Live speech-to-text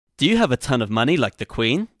Do you have a ton of money like the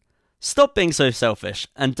Queen? Stop being so selfish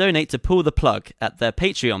and donate to Pull the Plug at their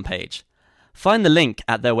Patreon page. Find the link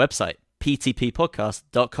at their website,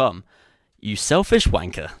 ptppodcast.com. You selfish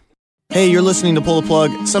wanker. Hey, you're listening to Pull the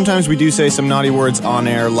Plug. Sometimes we do say some naughty words on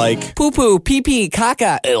air like poo-poo, pee-pee,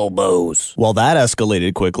 caca, elbows. Well, that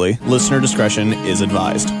escalated quickly. Listener discretion is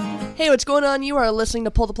advised. Hey, what's going on? You are listening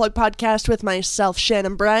to Pull the Plug podcast with myself,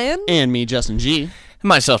 Shannon Bryan. And me, Justin G. And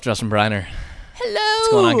myself, Justin Briner. Hello.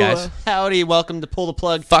 What's going on, guys? Howdy, welcome to Pull the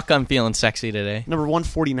Plug. Fuck, I'm feeling sexy today. Number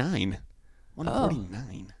 149.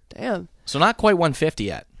 149. Damn. So not quite 150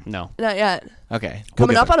 yet. No. Not yet. Okay.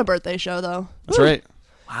 Coming up on a birthday show, though. That's right.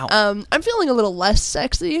 Wow. I'm feeling a little less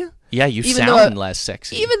sexy. Yeah, you even sound less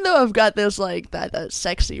sexy. Even though I've got this, like, that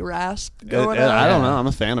sexy rasp going on. I don't know. I'm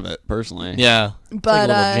a fan of it, personally. Yeah. But, it's like a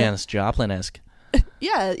little Janis Joplin-esque.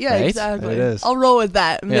 Yeah, Right? exactly. It is. I'll roll with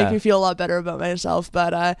that and Yeah. make me feel a lot better about myself.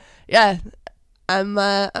 But, yeah, I'm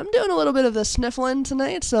doing a little bit of the sniffling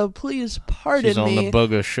tonight, so please pardon She's on me the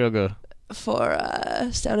booger sugar. for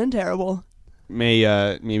sounding terrible.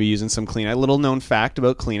 Maybe using some Kleenex. Little known fact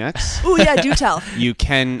about Kleenex. Ooh, yeah, do tell. You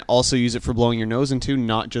can also use it for blowing your nose into,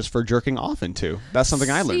 not just for jerking off into. That's something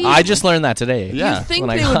I learned. See? I just learned that today. Yeah. You'd think when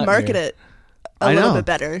I they got would market here. it a I little know. bit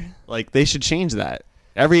better. Like, they should change that.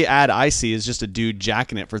 Every ad I see is just a dude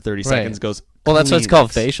jacking it for 30 seconds, goes, Well, that's what it's called,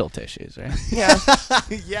 Kleenex. facial tissues, right? Yeah.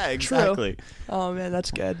 Yeah, exactly. Oh, man,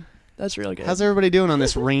 that's good. That's real good. How's everybody doing on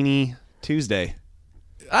this rainy Tuesday?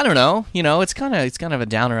 I don't know. You know, it's kind of a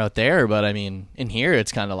downer out there, but I mean, in here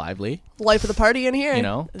it's kind of lively. Life of the party in here. You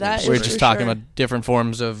know, That we're is just for talking sure. about different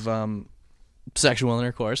forms of sexual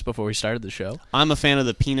intercourse before we started the show. I'm a fan of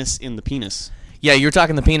the penis in the penis. Yeah, you're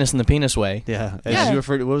talking the penis in the penis way. Yeah. As Yeah. you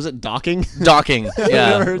referred to, what was it, docking? Docking, yeah.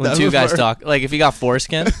 never heard When that two guys before. dock, like if you got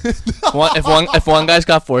foreskin, if one guy's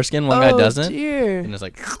got foreskin, one guy Oh, doesn't, dear. and it's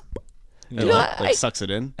like, You know, like I- sucks it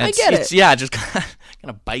in. I it's, get it's, it. Yeah, it just kind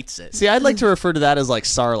of bites it. See, I'd like to refer to that as like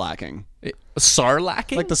sarlacking.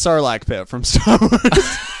 Sarlacking? Like the Sarlacc pit from Star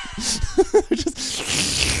Wars.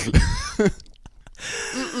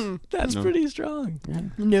 That's pretty strong.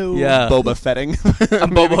 No. Yeah. Boba Fetting.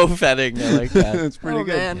 I'm Bobo Fetting. I like that. It's pretty Oh,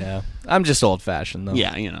 good. man. Yeah. I'm just old fashioned though.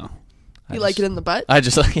 Yeah, you know. You like it in the butt? I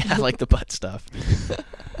just I like the butt stuff.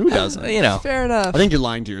 Who doesn't? You know. Fair enough. I think you're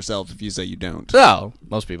lying to yourself if you say you don't. Oh,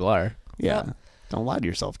 most people are. Yeah. Don't lie to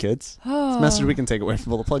yourself, kids. It's a message we can take away from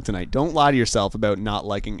Pull the Plug tonight. Don't lie to yourself about not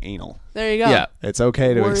liking anal. There you go. Yeah. It's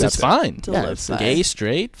okay to Words accept It's it. fine. To Yeah, live it's by. Gay,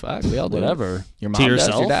 straight, fuck, we all do it. Whatever. Your To mom does,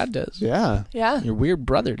 yourself? your dad does. Yeah. Yeah. Your weird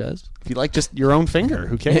brother does. If you like just your own finger,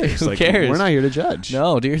 who cares? Who Like, cares? We're not here to judge.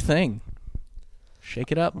 No, do your thing.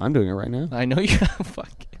 Shake it up. I'm doing it right now. I know you fuck.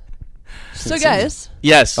 So, guys,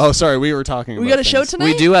 Yes. Oh, sorry. We were talking about we got a show things. tonight?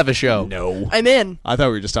 we do have a show. No. I'm in. I thought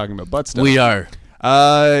we were just talking about butt stuff. We are.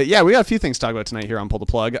 Yeah, we got a few things to talk about tonight here on Pull the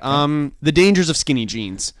Plug. The dangers of skinny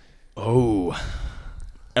jeans. Oh.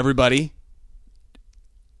 Everybody,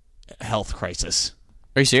 health crisis.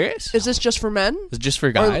 Are you serious? Is this just for men? Is it just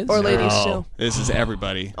for guys? Or ladies, No, too? this is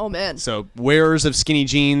everybody. Oh, man. So, wearers of skinny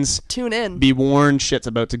jeans, Tune in. be warned, shit's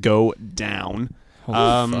about to go down.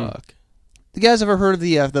 Holy fuck. You guys ever heard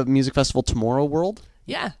of the music festival Tomorrow World?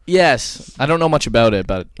 Yeah. Yes. I don't know much about it,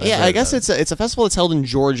 but I've Yeah, heard I guess about it. it's a festival that's held in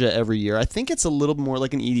Georgia every year. I think it's a little more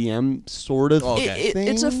like an EDM sort of Okay.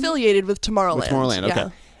 It's thing. affiliated with Tomorrowland. With Tomorrowland, Yeah.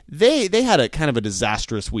 okay. They had a kind of a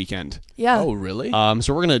disastrous weekend. Yeah. Oh, really?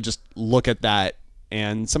 So we're gonna just look at that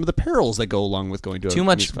and some of the perils that go along with going to Too a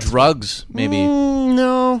much music festival. drugs, maybe.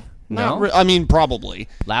 No, No? I mean, probably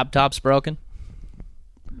Laptops broken?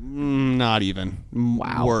 not even.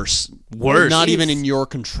 Wow. Worse. Worse. Not even Jeez. in your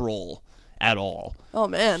control at all. Oh,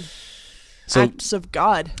 man. So Acts of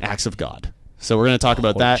God. acts of God. So we're gonna talk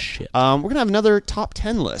about Holy that. shit. We're gonna have another top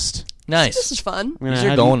 10 list. Nice. This is fun. We're gonna These are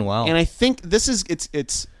have going well. and I think this is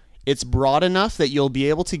it's broad enough that you'll be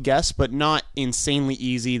able to guess, but not insanely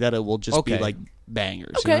easy that it will just be Okay. like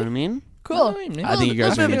bangers. Okay. You know what I mean? Cool. I mean, I think you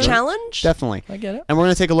guys a are bit of gonna a do it. challenge. Definitely. I get it. And we're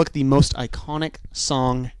gonna take a look at the most iconic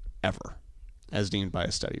song ever, as deemed by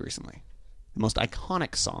a study recently. The most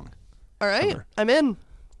iconic song. All right. Ever. I'm in.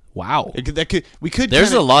 Wow. We could. There's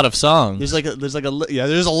kinda- a lot of songs. There's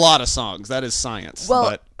a lot of songs. That is science.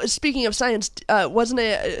 Well, but speaking of science, wasn't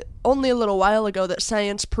it only a little while ago that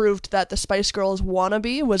science proved that the Spice Girls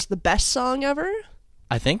 "Wannabe" was the best song ever?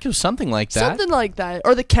 I think it was something like that. Something like that,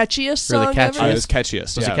 or the catchiest Or the song catchiest. it ever. was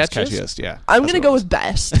catchiest. Was yeah, it it was catchiest? catchiest. Yeah. I'm That's gonna what go it was. with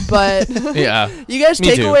best, but Yeah. you guys Me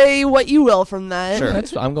take too. away what you will from that.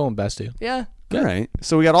 Sure. I'm going best too. Yeah. All right.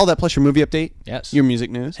 So we got all that plus your movie update. Yes. Your music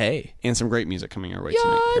news. Hey. And some great music coming our way Yeah,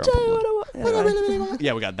 tonight. I Here tell you on what I want.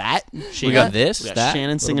 Yeah, we got that. We got this, We got that.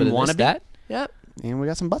 Shannon little singing bit of this, "Wannabe." that. Yep. and we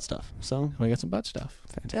got some butt stuff. So We got some butt stuff.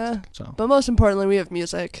 Yeah. So But most importantly, we have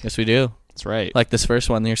music. yes, we do. that's right. Like this first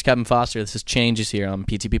one. Here's Kevin Foster. This is Changes here on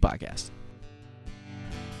PTP Podcast.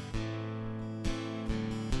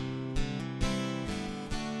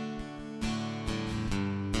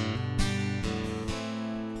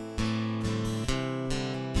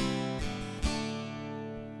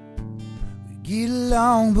 Get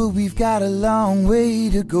along, but we've got a long way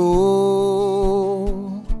to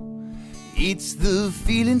go. It's the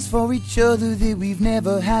feelings for each other that we've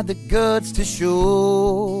never had the guts to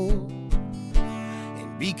show.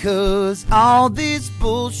 And because all this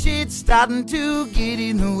bullshit's starting to get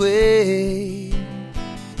in the way,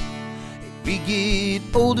 we get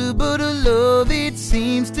older, but our love, it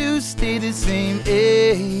seems to stay the same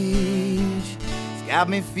age. Got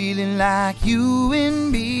me feeling like you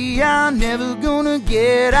and me are never gonna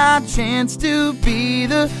get our chance to be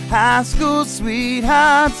the high school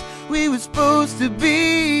sweethearts we were supposed to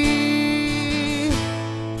be.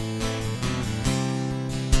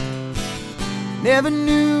 Never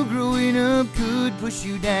knew growing up could push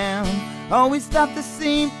you down. Always thought the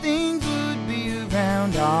same things would be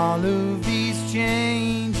around. All of these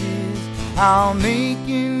changes are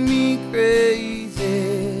making me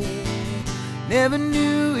crazy. Never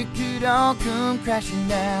knew it could all come crashing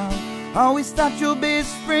down. Always thought your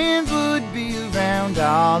best friends would be around.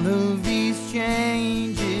 All of these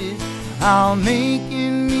changes are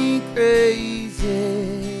making me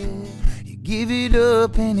crazy. You give it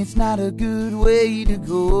up and it's not a good way to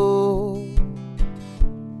go.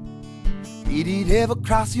 Did it ever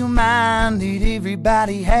cross your mind that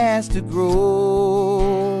everybody has to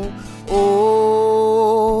grow?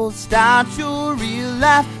 Oh, start your real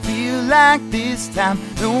life, feel like this time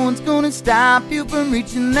no one's gonna stop you from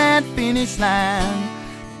reaching that finish line.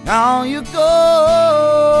 And on you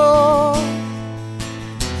go.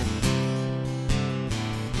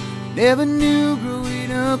 Never knew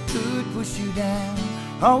growing up could push you down.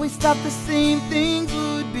 Always thought the same things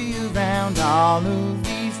would be around. All of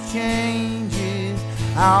these changes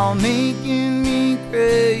are making me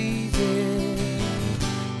crazy.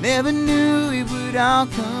 Never knew it would all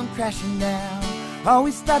come crashing down.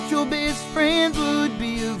 Always thought your best friends would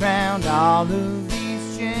be around. All of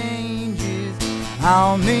these changes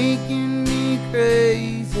are making me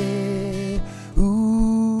crazy. Ooh,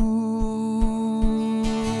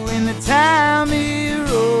 when the time it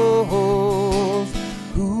rolls,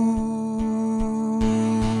 who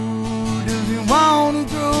doesn't want to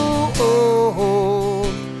grow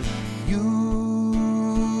old?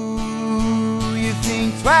 You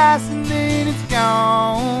think twice and then it's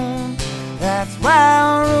gone. That's why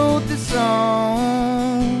I wrote this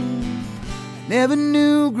song. Never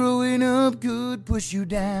knew growing up could push you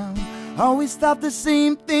down. Always thought the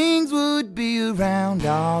same things would be around.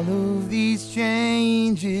 All of these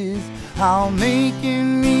changes are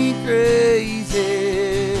making me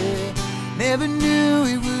crazy. Never knew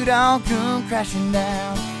it would all come crashing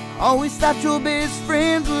down. Always thought your best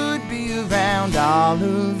friends would be around. All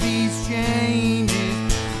of these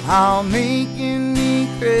changes are making me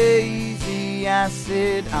crazy. I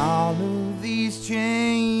said all of these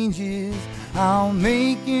changes are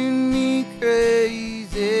making me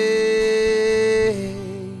crazy.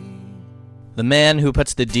 The man who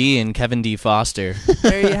puts the D in Kevin D. Foster.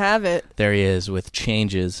 There you have it. There he is with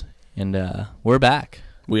Changes. And we're back.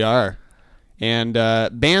 We are. And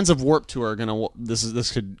bands of Warped Tour are gonna.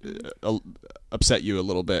 This could upset you a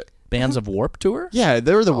little bit. Bands of Warp Tour? Yeah,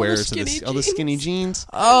 they're the All the wearers of skinny all the skinny jeans. jeans.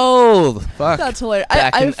 Oh, fuck. That's hilarious.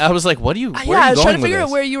 I was like, what are you? Where yeah, are you I was going trying to with figure out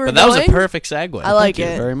this? where you were But that was a going. perfect segue. I like Thank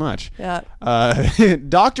you it. very much. Yeah.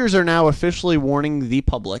 Doctors are now officially warning the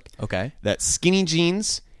public Okay. that skinny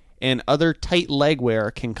jeans and other tight leg wear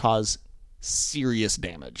can cause serious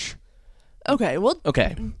damage. Okay, well,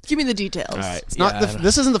 Okay. give me the details. All right. It's Yeah, not I don't-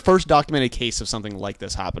 this isn't the first documented case of something like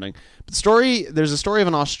this happening. But there's a story of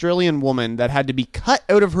an Australian woman that had to be cut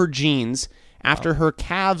out of her jeans after her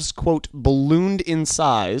calves, quote, ballooned in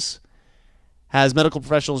size, has medical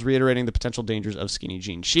professionals reiterating the potential dangers of skinny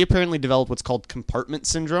jeans. She apparently developed what's called compartment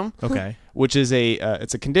syndrome, Okay. which is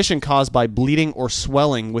it's a condition caused by bleeding or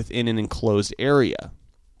swelling within an enclosed area.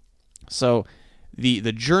 So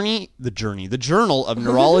the Journal of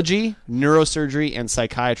Neurology, Neurosurgery, and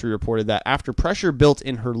Psychiatry reported that after pressure built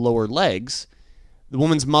in her lower legs, the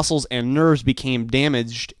woman's muscles and nerves became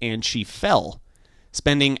damaged and she fell,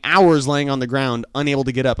 spending hours laying on the ground, unable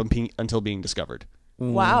to get up until being discovered.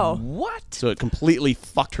 Wow. What? So it completely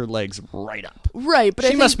fucked her legs right up. Right, but I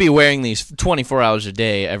She think, must be wearing these 24 hours a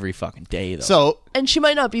day every fucking day, though. So and she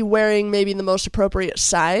might not be wearing maybe the most appropriate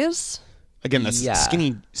size. Again, that's Yeah.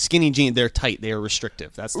 skinny jeans. They're tight. They are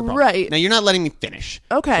restrictive. That's the problem. Right. Now you're not letting me finish.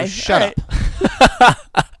 Okay. So shut all up. right.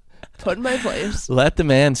 Put in my place. Let the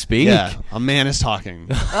man speak. Yeah, a man is talking.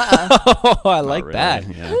 Oh, I like Not that.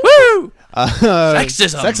 really, yeah. Woo!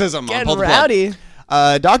 Sexism. on Getting Pull the Plug. rowdy.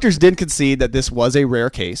 Doctors did concede that this was a rare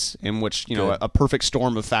case in which Good. a perfect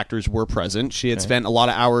storm of factors were present. She had spent a lot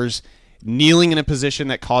of hours kneeling in a position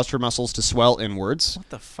that caused her muscles to swell inwards, What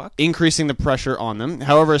the fuck? increasing the pressure on them.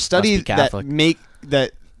 However, a study Must be Catholic.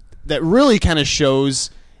 that really kind of shows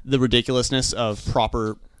the ridiculousness of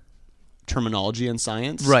proper terminology in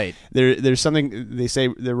science. Right. There's something they say.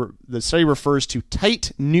 The study refers to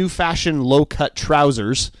tight, new fashion, low cut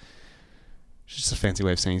trousers. It's just a fancy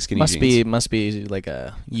way of saying skinny jeans. Must be like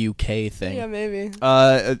a UK thing. Yeah, maybe.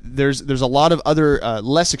 There's a lot of other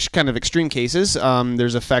less kind of extreme cases.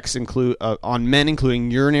 There's effects on men, including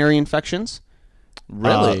urinary infections,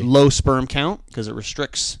 Really? low sperm count because it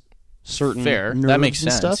restricts certain Fair. nerves That makes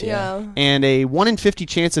and sense, stuff. Yeah. And a 1 in 50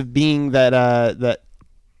 chance of being that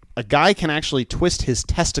a guy can actually twist his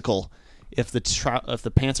testicle if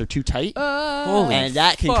the pants are too tight, Holy and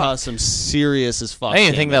that can fuck. cause some serious as fuck. I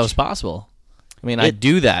didn't think that damage. was possible. I mean, I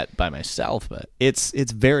do that by myself, but It's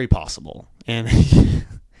very possible, and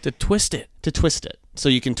to twist it. to twist it. So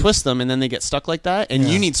you can twist them and then they get stuck like that and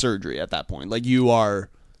you need surgery at that point. Like you have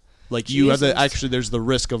Jesus. there's the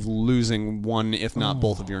risk of losing one if not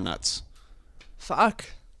both of your nuts. Fuck.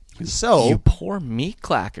 So, You poor meat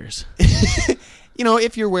clackers.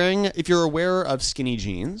 if you're aware of skinny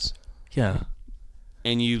jeans Yeah.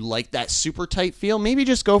 and you like that super tight feel, maybe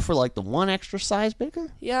just go for like the one extra size bigger.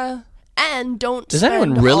 Yeah. And don't Does spend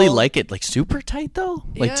anyone really all- like it like super tight though?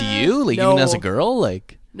 Like do Yeah. you? Like No. even as a girl?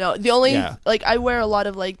 Like No, the only Yeah. I wear a lot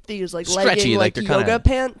of these Stretchy, legging like they're yoga kinda-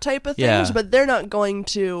 pant type of things, Yeah. but they're not going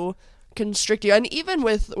to constrict you. And even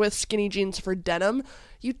with skinny jeans for denim,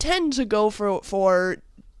 you tend to go for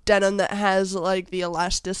denim that has like the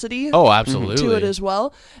elasticity oh, absolutely. to it as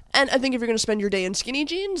well. And I think if you're going to spend your day in skinny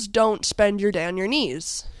jeans, don't spend your day on your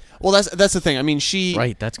knees. Well, that's the thing. I mean,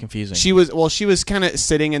 Right, that's confusing. She was kind of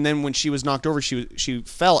sitting, and then when she was knocked over, she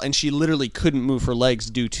fell, and she literally couldn't move her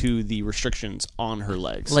legs due to the restrictions on her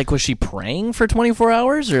legs. like was she praying for 24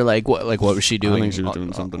 hours or like what was she I doing? think she was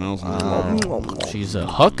doing something else. She's a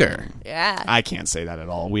hooker. Yeah. I can't say that at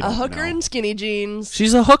all. We A don't hooker know. in skinny jeans.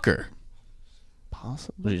 She's a hooker.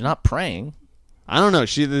 Possibly. She's not praying. I don't know.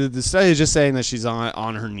 The study is just saying that she's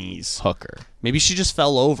on her knees. Hooker. Maybe she just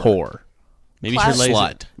fell over. Whore. Maybe Class- she's lazy.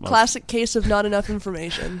 Slut. Classic case of not enough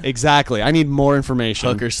information. Exactly. I need more information.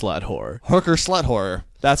 Hooker slut whore. Hooker slut horror.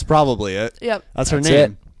 That's probably it. Yep. That's her That's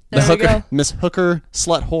name. There you go. Miss Hooker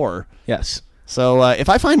slut whore. Yes. So if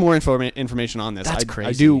I find more information on this, That's I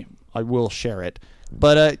crazy. I will share it.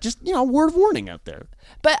 But just word of warning out there.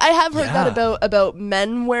 But I have heard that Yeah. about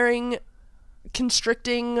men wearing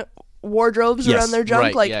constricting wardrobes Yes, around their junk.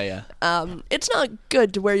 right. Like, yeah. it's not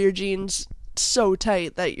good to wear your jeans so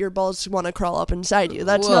tight that your balls want to crawl up inside you.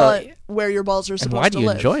 That's Well, not where your balls are And supposed why to do you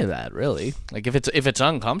live. enjoy that? Really? Like if it's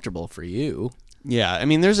uncomfortable for you, Yeah, I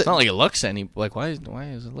mean, it's not like it looks any like why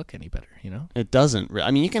does it look any better? You know? it doesn't.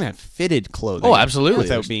 I mean, you can have fitted clothing. Oh, absolutely.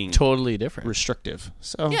 without It's being totally different. restrictive.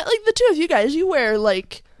 So Yeah, like the two of you guys, you wear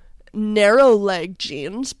like narrow leg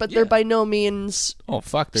jeans, but they're Yeah. by no means Oh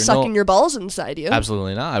fuck! There's sucking no, your balls inside you.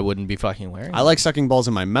 absolutely not. I wouldn't be fucking wearing. I like sucking balls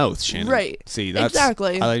in my mouth, Shannon. Right. See, that's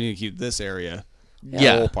Exactly. I like to keep this area.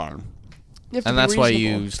 Yeah. open. You have to and be that's why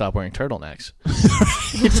reasonable. you stop wearing turtlenecks.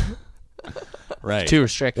 Right. Too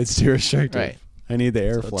restricted. It's too restrictive. Right. I need the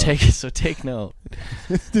airflow. Take note.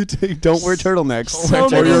 Don't wear turtlenecks. So or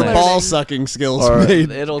many your learnings. ball sucking skills Or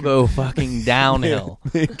made it'll go fucking downhill.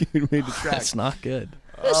 made to track. That's not good.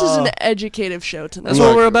 This is an educative show tonight. That's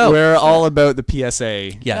what we're about. We're all about the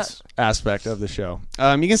PSA Yes. aspect of the show.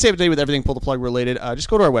 You can stay up to date with everything Pull the Plug related. Just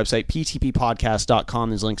go to our website, ptppodcast.com.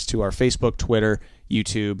 There's links to our Facebook, Twitter,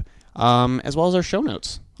 YouTube, as well as our show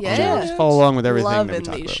notes. Yeah. Just follow along with everything that we Loving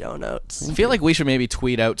talk these about. show notes. I feel like we should maybe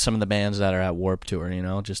tweet out some of the bands that are at Warped Tour. You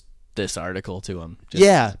know, just this article to them. Just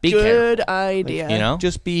Yeah. be careful. Good idea. You know,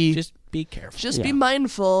 Just be just be careful. Just be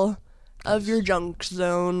mindful of your junk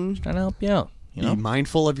zone. trying to help you out. You know, be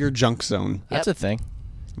mindful of your junk zone. that's a thing.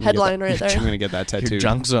 Headline right there. I'm going to get that tattooed. Your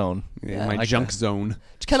junk zone. Yeah, my like junk that. zone.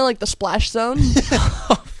 It's kind of like the splash zone.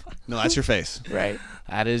 No, that's your face. Right.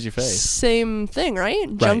 That is your face. Same thing, right?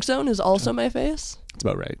 Junk zone is also my face. That's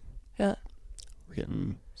about right. Yeah. We're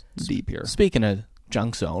getting deep here. Speaking of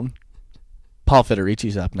junk zone, Paul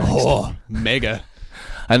Federici's up next. Oh, mega.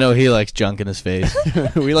 I know he likes junk in his face,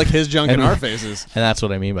 and We like his junk in our faces. that's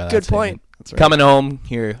what I mean by that. Good statement. point. That's right. Coming home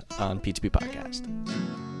here on P2P Podcast.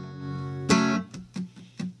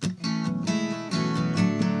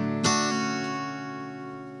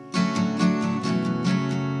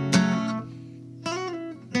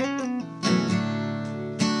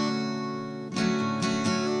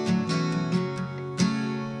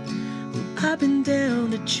 I've been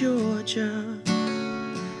down to Georgia.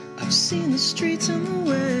 I've seen the streets in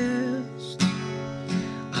the west.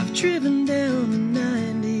 I've driven down the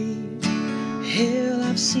 90. Hell,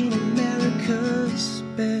 I've seen America's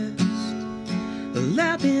best. Well,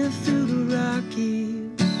 I've been through the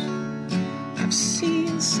Rockies. I've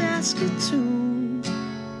seen Saskatoon.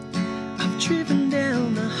 I've driven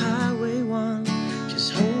down the Highway 1,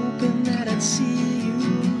 just hoping that I'd see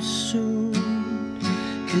you soon.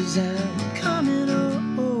 'Cause I'm coming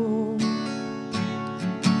home,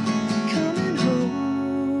 coming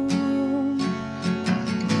home,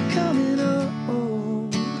 coming home.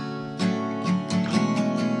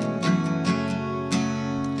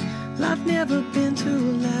 Well, I've never been to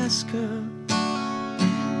Alaska,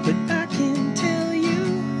 but I can tell you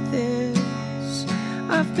this.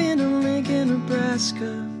 I've been to Lincoln,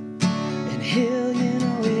 Nebraska, and hell, you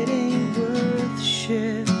know it ain't worth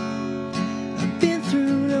shit. I've been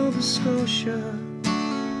through Nova Scotia,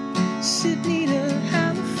 Sydney to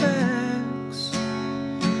Halifax,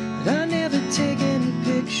 but I never take any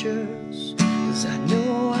pictures, 'cause I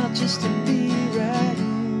know I'll just be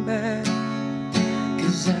riding back.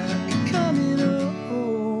 'Cause I'm coming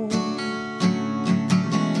home,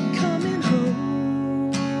 coming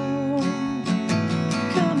home,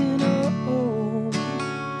 coming home,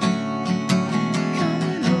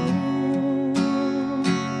 coming home.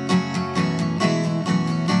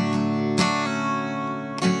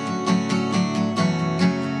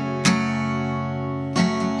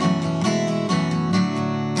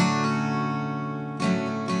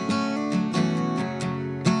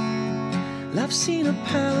 I've seen a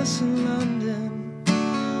palace in London,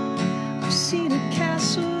 I've seen a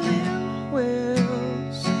castle in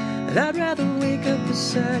Wales, and I'd rather wake up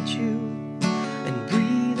beside you and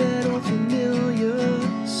breathe that old familiar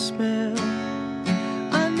smell.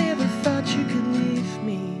 I never thought you could leave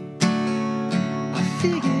me. I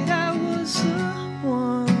figured I was the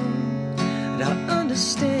one, and I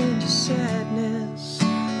understand your sadness,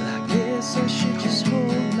 but I guess I should just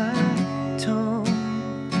hold my tongue.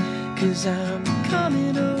 'Cause I'm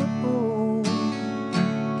coming home,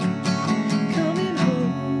 coming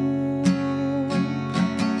home,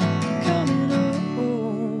 coming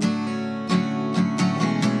home,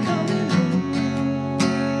 coming home.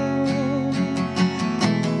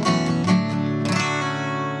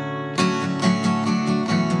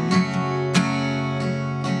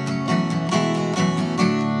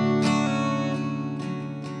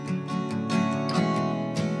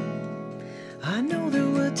 I know that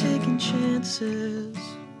we're taking chances.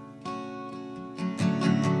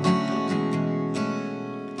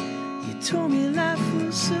 You told me life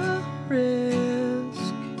was a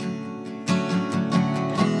risk.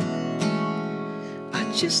 I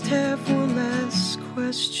just have one last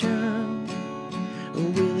question.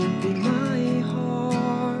 Will it be my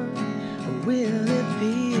heart, or will it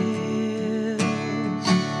be his?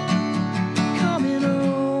 Coming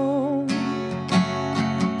home,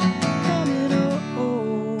 coming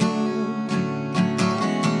home,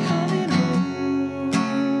 coming home,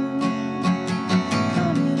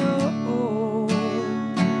 coming home,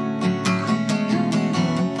 coming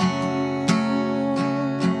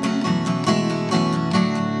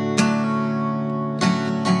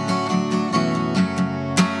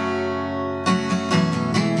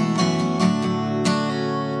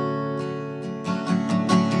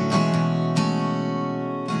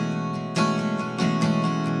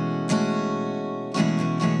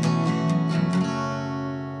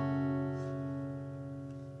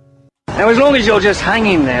Now, as long as you're just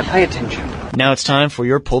hanging there, pay attention. Now it's time for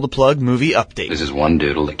your Pull the Plug movie update. This is one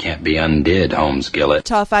doodle that can't be undid, Holmes Gillett.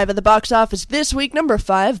 Top 5 at the box office this week. Number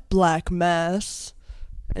 5, Black Mass.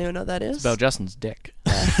 Anyone know what that is? It's about Justin's dick.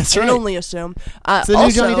 That's I right. can only assume. It's the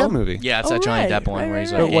new Johnny Depp movie. Yeah, it's Oh, that Johnny right, Depp one right, where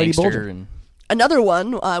he's right, a right. Whitey gangster Bulger. and Another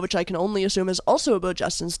one, which I can only assume is also about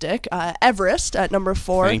Justin's dick, Everest at number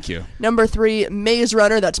 4. Thank you. Number 3, Maze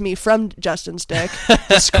Runner. That's me from Justin's dick.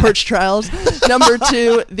 The Scorch Trials. Number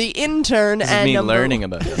 2, The Intern. this is and me number learning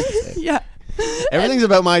about Justin's dick. Yeah. Everything's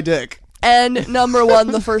about my dick. And number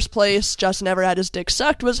 1, the first place Justin ever had his dick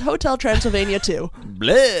sucked was Hotel Transylvania 2.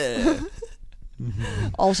 Bleh.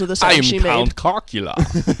 Also the sound she made. Cocula.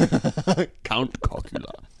 Count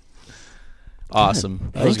Cocula.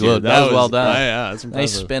 Awesome. That was Thank you. good. That was well done. Yeah, that's Nice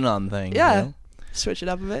impressive. spin on things. Yeah. You know? Switch it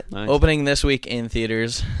up a bit. Nice. Opening this week in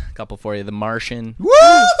theaters. A couple for you. The Martian.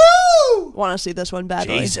 Woohoo! Want to see this one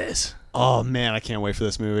badly. Jesus. Oh man, I can't wait for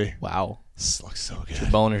this movie. Wow. This looks so good.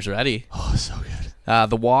 Boner's ready. Oh, so good.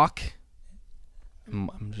 The Walk.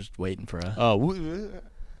 I'm just waiting for a... Oh,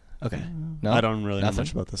 Okay. No? I don't really know Nothing?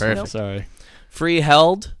 much about this. Perfect. One. Sorry. Free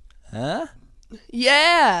Held. Huh?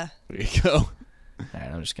 Yeah. There you go. All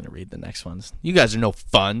right, I'm just gonna read the next ones. You guys are no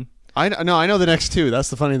fun. I know the next two. That's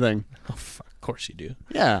the funny thing. Oh, fuck. Of course you do.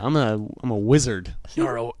 Yeah, I'm a wizard.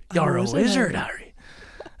 You're a wizard, Harry.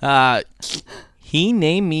 He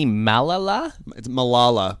named me Malala. It's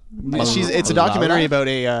Malala. It's a documentary about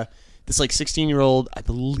a this like 16-year-old. I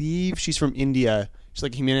believe she's from India. She's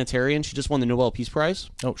like a humanitarian. She just won the Nobel Peace Prize.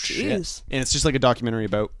 Oh shit! Jeez. And it's just like a documentary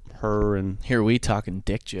about her and. Here we talking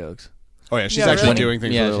dick jokes. Oh yeah, she's Yeah, actually really? doing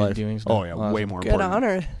things Yeah, for her she's life. doing stuff. Oh yeah, Awesome. way more Good important. on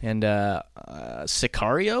her. And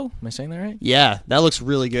Sicario. Am I saying that right? Yeah, that looks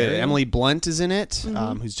really good. Okay. Emily Blunt is in it,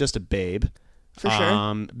 who's just a babe. For sure.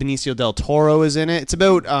 Benicio del Toro is in it. It's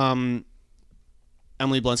about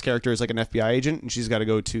Emily Blunt's character is like an FBI agent, and she's got to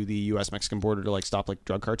go to the U.S.-Mexican border to like stop like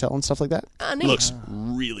drug cartel and stuff like that. Ah, neat. Looks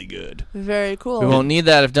really good. Very cool. We won't need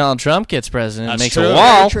that if Donald Trump gets president and That's makes true. a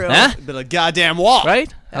wall. Very true. Huh? Bit of goddamn wall,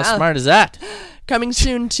 Right? How Yeah. smart is that? Coming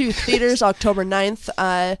soon to theaters, October 9th.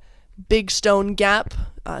 Big Stone Gap.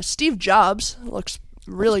 Steve Jobs looks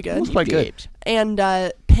really good. Looks quite good. And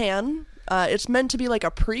Pan. It's meant to be like a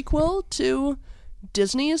prequel to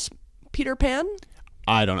Disney's Peter Pan.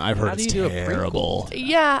 I don't know. I've How heard do it's you do a terrible.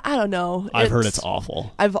 Yeah, I don't know. I've heard it's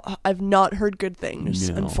awful. I've not heard good things,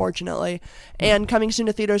 No. unfortunately. And coming soon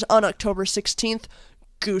to theaters on October 16th,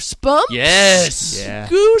 Goosebumps. Yes. Yeah.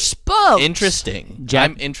 Goosebumps. Interesting.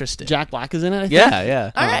 Jack- I'm interested. Jack Black is in it, I think? Yeah,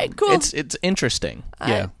 yeah. All right, cool. It's interesting.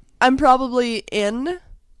 Yeah. I'm probably in.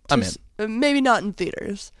 I'm Maybe not in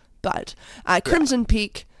theaters, but Crimson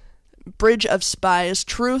Peak, Bridge of Spies,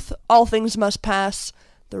 Truth, All Things Must Pass,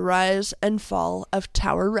 The Rise and Fall of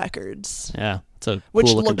Tower Records. Yeah. It's a Which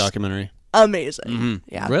cool looking looks documentary. Amazing.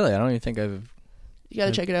 Yeah. Really, I don't even think I've You got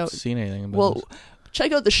to check it out. seen anything about Well, this.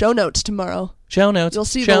 check out the show notes tomorrow. Show notes. You'll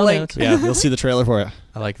see Show the link. notes. Yeah, you'll see the trailer for it.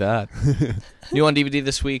 I like that. New on DVD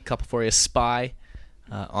this week, couple for you. Spy,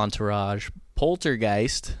 Entourage,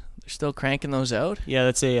 Poltergeist. They're still cranking those out. Yeah,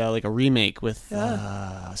 that's a like a remake with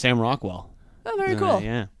Sam Rockwell. Oh, very cool.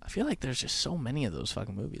 Yeah. I feel like there's just so many of those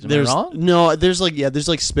fucking movies. Am There's I wrong? no, there's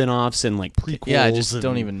like spin-offs and like prequels. Yeah, I just and-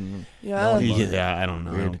 don't even. Yeah. Yeah, I don't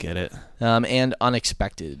know. I don't get it. And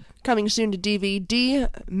Unexpected. Coming soon to DVD,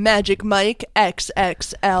 Magic Mike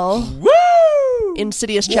XXL. Woo!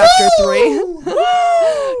 Insidious Chapter 3.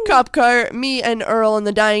 Cop Car, Me and Earl and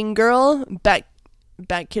the Dying Girl. Bat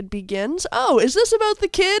Kid Begins. Oh, is this about the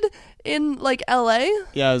kid in like LA?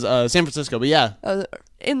 Yeah, it was, San Francisco, but yeah.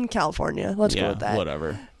 In California. Let's go with that.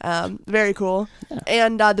 Whatever. Very cool.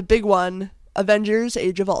 And the big one, Avengers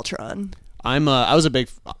Age of Ultron. I am a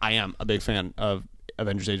big fan of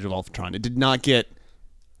Avengers Age of Ultron. It did not get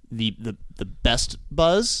the best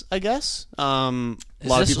buzz, I guess. A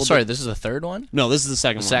lot of people This is the third one? No, this is the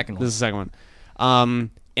second one. second one. This is the second one.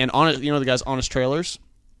 And the guys Honest Trailers?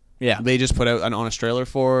 Yeah. They just put out an Honest trailer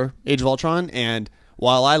for Age of Ultron, and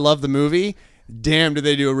while I love the movie, damn did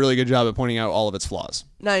they do a really good job at pointing out all of its flaws.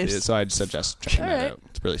 Nice. So I'd suggest checking that Alright. out.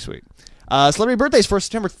 It's really sweet. Celebrity birthdays for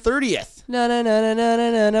September 30th.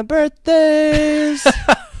 Na birthdays.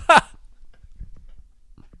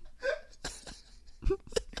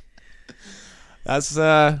 That's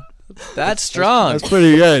That's strong. that's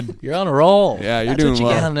pretty good. You're on a roll. Yeah, you're That's doing what you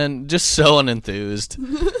well. get, and just so unenthused.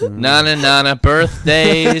 Nana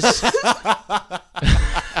birthdays.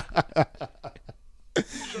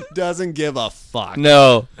 Doesn't give a fuck.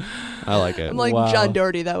 No. I like it. I'm like Wow. John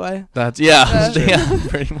Doherty that way. That's yeah,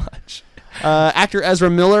 pretty much. Actor Ezra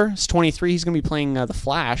Miller is 23. He's going to be playing the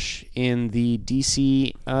Flash in the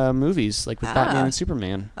DC movies, like with Batman and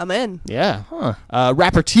Superman. I'm in. Yeah. Huh.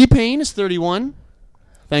 Rapper T-Pain is 31.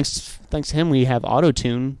 Thanks to him, we have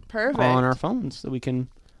auto-tune Perfect. on our phones so we can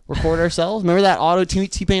record ourselves. Remember that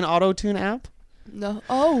T-Pain auto-tune app? No.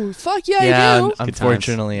 Oh, fuck yeah, I do.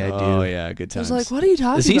 Unfortunately, I do. Oh, yeah, good I times. was like, what are you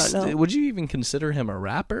talking Is he? about now? Would you even consider him a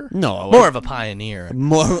rapper? No. More of a pioneer.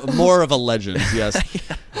 More of a legend, yes.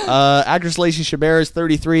 Actress Lacey Chabert is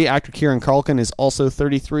 33. Actor Kieran Culkin is also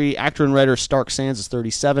 33. Actor and writer Stark Sands is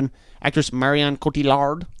 37. Actress Marianne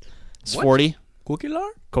Cotillard is 40. Cookie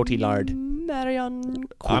Lard? Cotillard. Marion.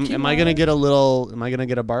 Am I gonna get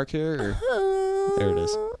a bark here? Or? There it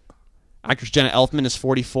is. Actress Jenna Elfman is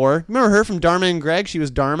 44. Remember her from Dharma and Greg? She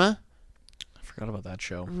was Dharma. I forgot about that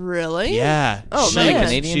show. Really? Yeah. Oh, Is that man. a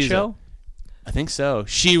Canadian she's show? I think so.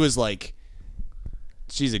 She was like,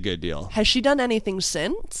 she's a good deal. Has she done anything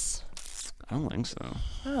since? I don't think so.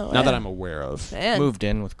 Oh, Not that I'm aware of. Man. Moved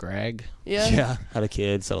in with Greg. Yeah. Yeah, had a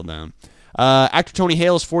kid, settled down. Actor Tony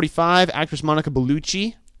Hale is 45. Actress Monica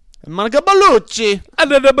Bellucci.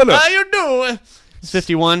 How you doing? He's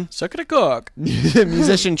 51. Suck it a cook.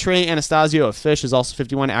 Musician Trey Anastasio of Fish is also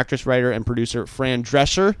 51. Actress, writer, and producer Fran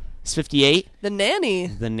Drescher It's 58. The Nanny.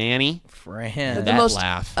 The Nanny. Fran. The That most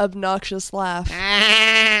laugh. obnoxious laugh.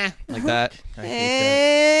 Like that. I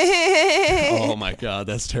hate Oh my god,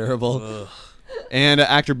 that's terrible. And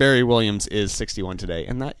actor Barry Williams is 61 today,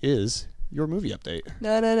 and that is your movie update.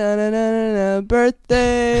 Na na na na na na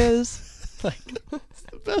birthdays. It's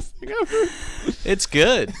the best thing ever. that. It's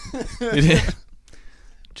good.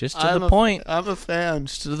 Just to the point. I'm a fan.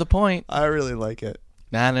 Just to the point. I really like it.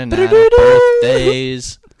 Na na na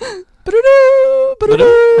birthdays.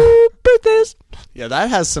 Birthdays. Yeah, that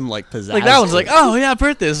has some like pizzazz. Like that one's to like, it. oh yeah,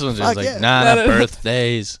 birthdays. This one's just Fuck like, yeah. nah,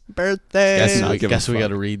 birthdays. Birthdays. Guess we got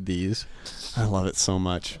to read these. I love it so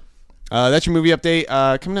much. That's your movie update.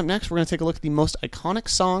 Coming up next, we're going to take a look at the most iconic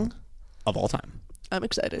song of all time, I'm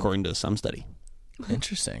excited. according to some study.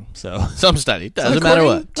 Interesting. So, Some study. Doesn't matter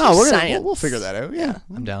what. no, Science. we'll figure that out. Yeah,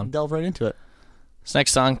 I'm down. delve right into it. This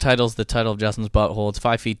next song titles the title of Justin's Butthole. It's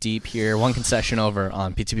 5 feet deep here. One concession over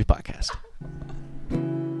on PTP Podcast.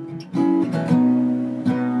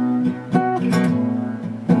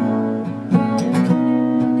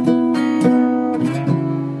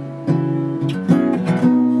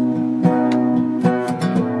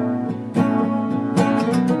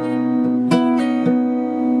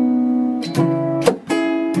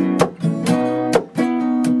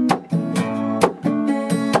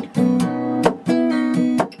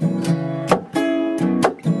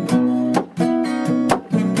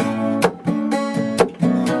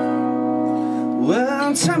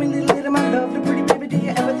 Well, tell me, little lady, my lovely pretty baby, do you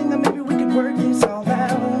ever think that maybe we could work this all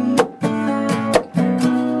out?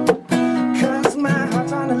 'Cause my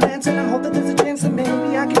heart's on a lance and I hope that there's a chance that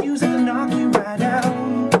maybe I could use it to knock you right out.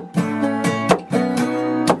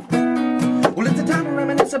 Well, it's the time to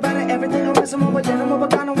reminisce about it, everything I'm missing, what we're dead and what we're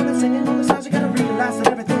gone, when I'm singing all the songs, you gotta realize that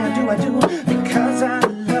everything I do because I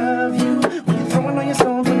love you. When you're throwing all your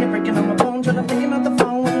stones, when you're breaking all my bones, when I'm thinking on the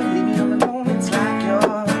phone, when you leave me all alone, it's like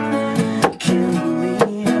you're killing me.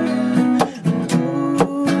 Do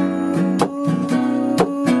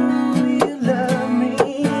you love me?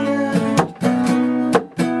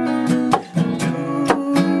 Do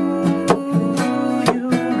you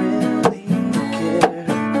really care?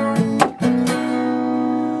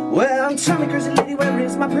 Well, tell me, crazy lady, where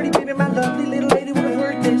is my pretty baby, my lovely little lady? Would have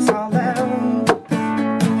worked this all out.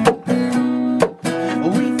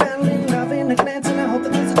 We fell in love in a glance, and I hope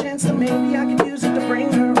that there's a chance that maybe I could use it to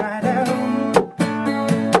bring her right out.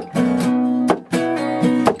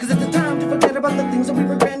 'Cause it's the time to forget about the things that we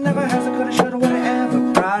regret. Never has, I coulda, shoulda, woulda, ever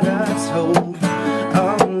brought us home.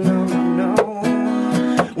 Oh no, no.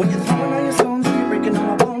 When you're throwing all your stones, when you're breaking all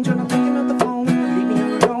my bones, you're not picking up the phone, when you leave me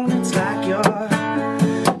alone, it's like you're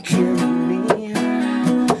killing me.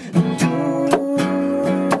 Do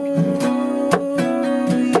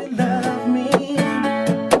you love me?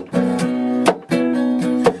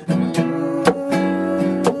 Do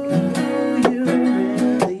you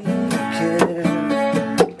really care?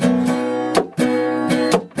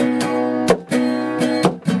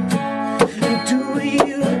 Do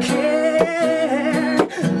you care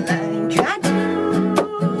like I do?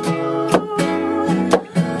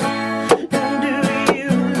 Do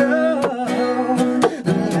you love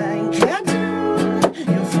like I do?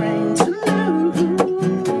 You're afraid to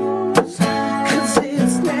lose, 'cause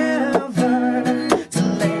it's never too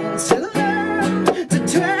late to learn to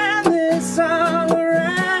turn this all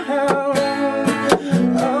around.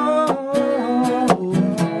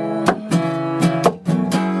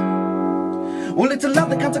 Well, it's a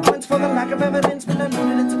lovely consequence for the lack of evidence, but I know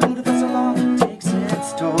that it's a beauty for so long it takes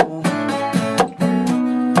its toll.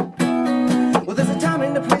 Well, there's a time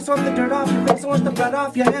and a place, wipe the dirt off your face, wash the blood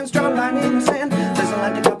off your hands, draw a line in the sand. There's a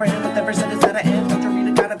line to comprehend, but every sentence at an end. Don't you read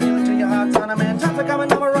it, gotta feel it till your heart's on a man. Times are coming,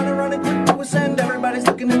 now we're running quick to ascend. Everybody's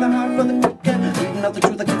looking in the heart for the quick end. Reading out the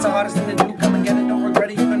truth, like it's the hardest thing to do. Come and get it, don't regret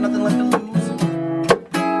it, you've got nothing left to lose.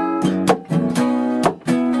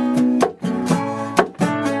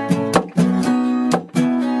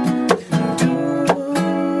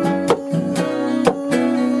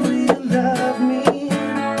 Do you love me?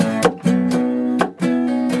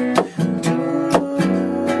 Do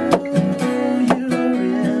you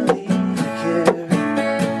really care?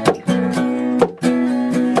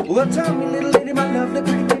 Well, tell me, little lady, my lovely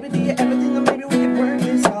pretty baby, do you ever think that maybe we could work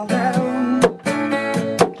this all out?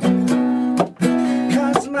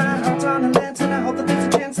 'Cause my heart's on a lance, and I hope that there's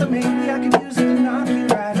a chance that maybe I can use it to knock you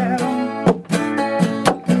right out.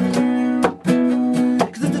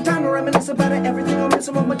 'Cause it's the time to reminisce about it, everything I'm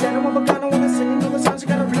missing, what we're dead and what we're gone, when I'm singing all the songs, you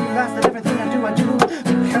gotta realize that everything I do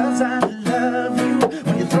because I love you.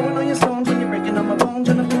 When you're throwing all your stones, when you're breaking all my bones,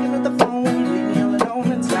 and I'm picking up the phone, when you leave me all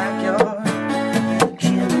alone, it's like you're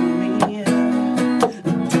killing me.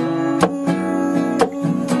 Do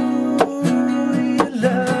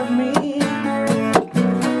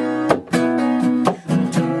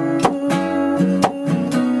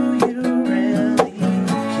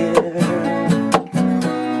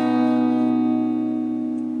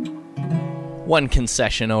One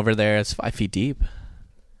concession over there. It's 5 feet deep.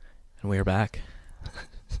 And we're back.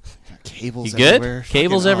 Cables You good? everywhere.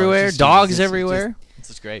 Cables Fucking- everywhere. it's just- Dogs it's everywhere. This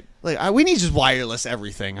is great. Like, we need just wireless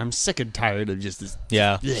everything. I'm sick and tired of just this.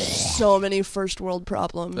 Yeah. So many first world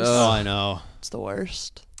problems. Oh, I know. It's the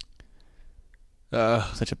worst.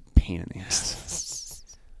 Such a pain in the ass.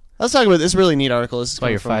 Let's talk about this really neat article. This is That's why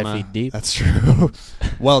coming you're from, 5 feet deep. That's true.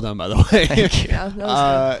 Well done, by the way. Yeah, that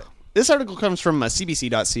was This article comes from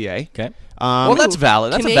CBC.ca. Okay. Well, that's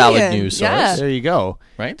valid. That's a valid Canadian, news source. yeah. There you go.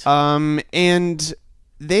 Right? And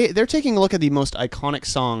they're taking a look at the most iconic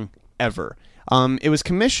song ever. It was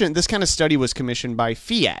commissioned. This kind of study was commissioned by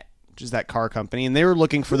Fiat, which is that car company, and they were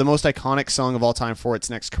looking for the most iconic song of all time for its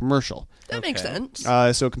next commercial. That makes sense.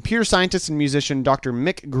 So computer scientist and musician Dr.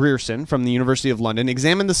 Mick Grierson from the University of London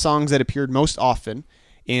examined the songs that appeared most often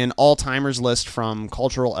in all-timers list from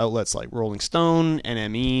cultural outlets like Rolling Stone,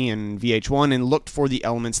 NME, and VH1, and looked for the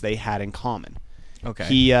elements they had in common. Okay.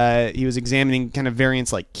 He was examining kind of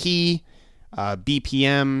variants like key,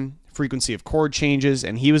 BPM, frequency of chord changes,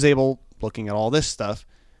 and he was able, looking at all this stuff,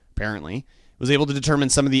 apparently, was able to determine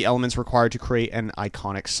some of the elements required to create an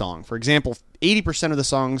iconic song. For example, 80% of the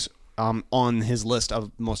songs on his list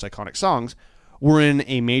of most iconic songs were in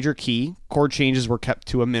a major key. Chord changes were kept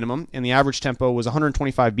to a minimum, and the average tempo was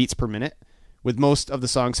 125 beats per minute, with most of the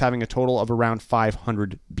songs having a total of around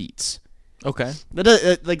 500 beats. Okay.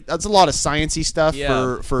 That's a lot of sciencey stuff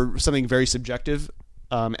Yeah. for something very subjective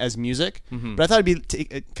as music. But I thought it'd be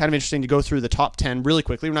kind of interesting to go through the top 10 really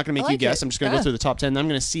quickly. We're not going to make you like guess. it. I'm just going to Yeah. go through the top 10. Then I'm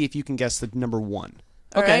going to see if you can guess the number one.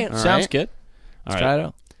 Okay. All right. Sounds right. good. All Let's right. try it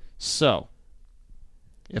out. So,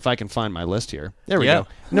 if I can find my list here. There we Yeah. go.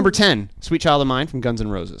 Number 10, Sweet Child of Mine from Guns N'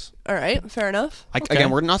 Roses. All right, fair enough. Again,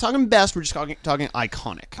 we're not talking best. We're just talking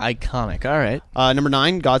iconic. Iconic. All right. Number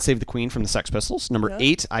 9, God Save the Queen from the Sex Pistols. Number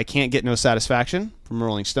 8, I Can't Get No Satisfaction from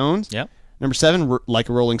Rolling Stones. Yep. Number 7, Like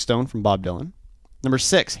a Rolling Stone from Bob Dylan. Number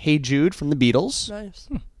 6, Hey Jude from the Beatles. Nice.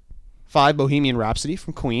 5, Bohemian Rhapsody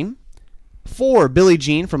from Queen. 4, Billie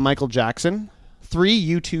Jean from Michael Jackson. 3,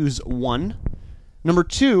 U2's One. Number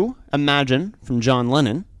 2, Imagine from John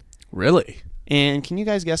Lennon. Really? And can you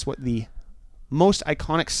guys guess what the most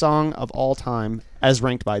iconic song of all time as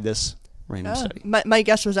ranked by this random study? My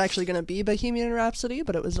guess was actually going to be Bohemian Rhapsody,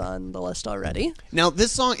 but it was on the list already. Now,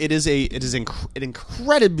 this song, it is an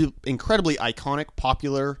incredibly iconic,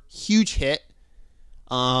 popular, huge hit.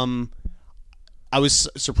 I was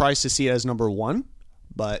surprised to see it as number 1,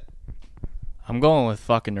 but I'm going with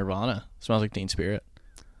fucking Nirvana. Smells Like Teen Spirit.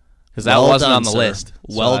 Because that Well wasn't done, on the sir. list.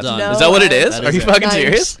 Well that's- done. No, Is that what it is? that Are is you it. fucking Nice.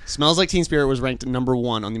 serious? Smells Like Teen Spirit was ranked number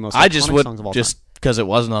 1 on the most I just iconic would songs of all just time. because it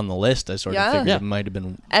wasn't on the list. I sort of Yeah. figured Yeah. it might have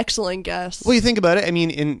been. Excellent guess. Well, you think about it. I mean,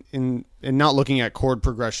 in not looking at chord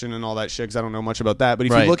progression and all that shit, because I don't know much about that. But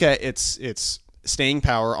if Right. you look at its staying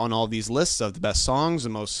power on all these lists of the best songs, the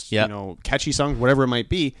most Yep. catchy songs, whatever it might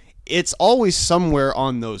be, it's always somewhere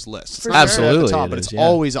on those lists. It's For not sure. at the Absolutely top, it but is, it's yeah.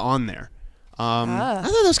 always on there. I thought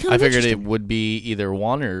that was kind I of figured it interesting. would be either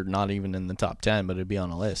one or not even in the top 10, but it'd be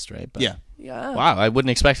on a list, right? But Yeah, Yeah. Wow, I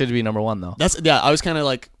wouldn't expect it to be number 1 though. I was kind of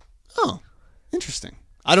like, oh, interesting.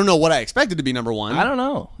 I don't know what I expected to be number 1. I don't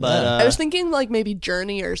know, but Yeah. I was thinking like maybe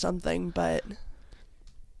Journey or something, but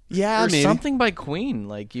yeah, or maybe something by Queen,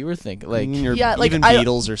 like you were thinking, like Or yeah, like even I-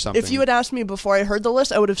 Beatles or something. if you had asked me before I heard the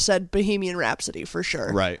list, I would have said Bohemian Rhapsody for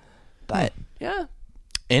sure. right. But yeah.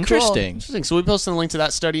 interesting. Interesting. So we posted a link to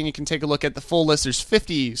that study, and you can take a look at the full list. There's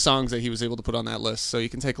 50 songs that he was able to put on that list, so you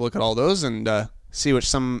can take a look at all those and see which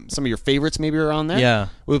some of your favorites maybe are on there. Yeah.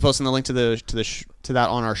 We'll be posting the link to that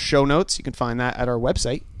on our show notes. You can find that at our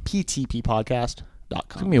website,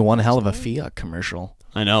 ptppodcast.com. Give me one hell of a Fiat commercial.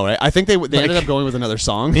 I know, right? I think they ended up going with another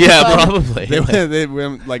song. Yeah, probably. they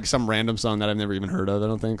went like some random song that I've never even heard of. I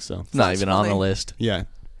don't think so. Not even on the funny. list. Yeah,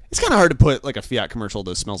 it's kind of hard to put like a Fiat commercial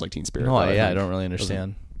that smells like Teen Spirit. No, though, yeah, I think. don't really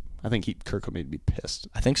understand. I think Kurt Cobain would be pissed.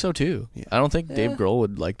 I think so too. I don't think Dave Grohl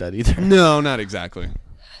would like that either. No, not exactly.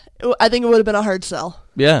 I think it would have been a hard sell.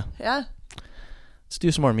 Yeah. Yeah. Let's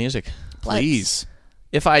do some more music. Please.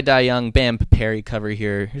 If I Die Young, Bam Perry cover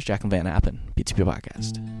here. Here's Jack and Van Appen, PTP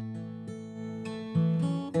Podcast.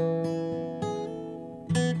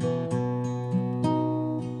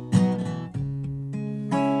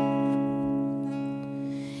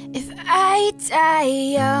 If I die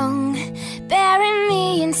young, bury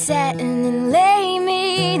me in satin and lay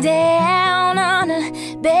me down on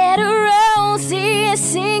a bed of roses,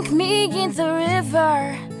 sink me in the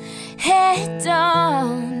river, head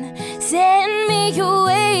on, send me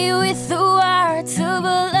away with the words of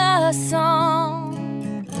a love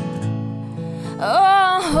song.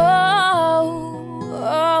 Oh, oh, oh,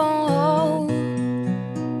 oh.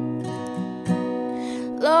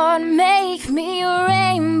 Lord God make me a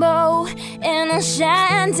rainbow, and I'll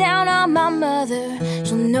shine down on my mother.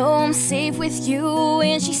 She'll know I'm safe with you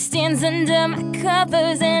when she stands under my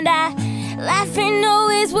covers. And life ain't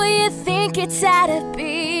always what you think it's out to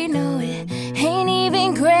be. No, it ain't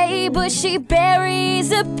even great, but she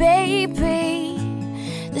buries a baby.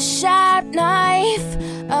 The sharp knife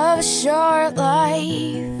of a short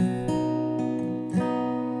life.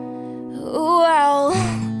 Well,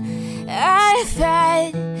 I've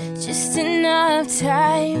had just enough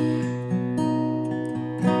time.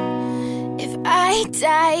 If I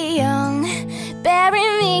die young, bury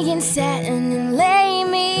me in satin and lay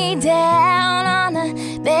me down on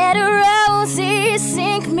a bed of roses.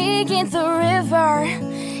 Sink me in the river,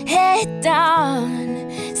 head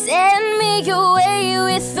down. Send me away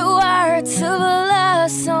with the words of a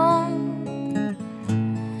love song.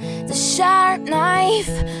 The sharp knife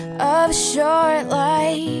of a short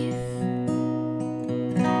life.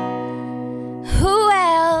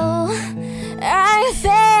 Well, I've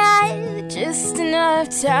had just enough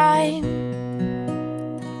time,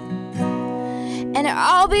 and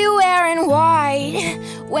I'll be wearing white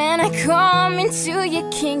when I come into your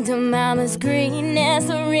kingdom. I'm as green as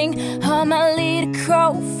the ring on my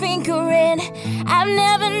little finger, and I've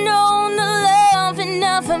never known the loving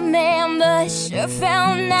of a man, but it sure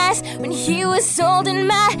felt nice when he was holding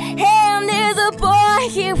my hand. There's a boy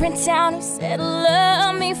here in town who said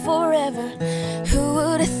love me forever. Who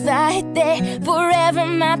would have thought that forever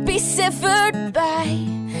might be severed by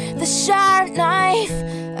the sharp knife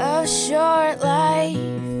of short life?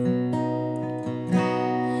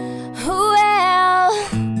 Well,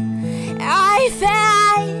 I've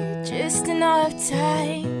had just enough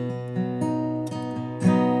time.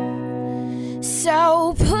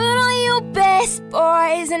 So put on your best,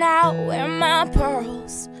 boys, and I'll wear my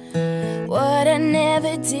pearls. What I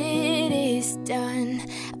never did is done.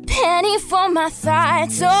 A penny for my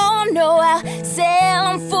thoughts, oh no, I'll sell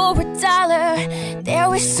them for $1. There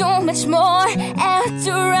was so much more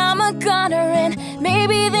after I'm a goner, and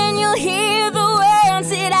maybe then you'll hear the words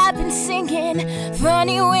that I've been singing.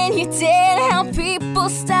 Funny when you're dead how people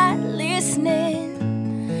start listening.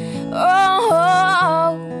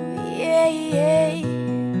 Oh, yeah, yeah.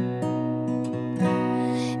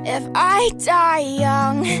 If I die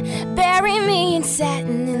young, bury me in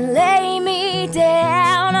satin and lay me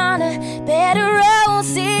down on a bed of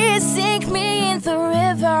roses. Sink me in the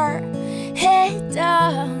river, head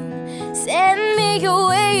down. Send me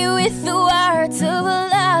away with the words of a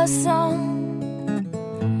love song.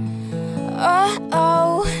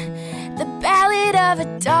 Oh, the ballad of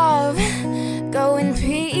a dove. Go in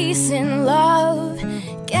peace and love.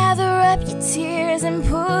 Gather up your tears and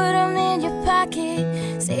put them in your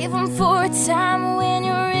pocket. Save them for a time when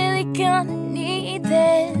you're really gonna need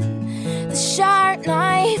them. The sharp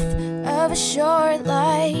knife of a short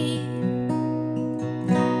life.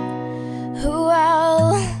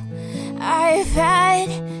 Well, I've had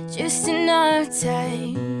just enough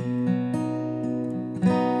time.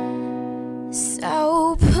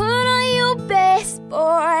 So put on your best,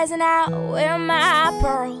 boys, and I'll wear my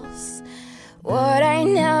pearls. What I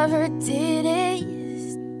never did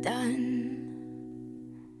is done.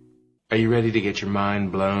 Are you ready to get your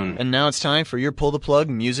mind blown? And now it's time for your Pull the Plug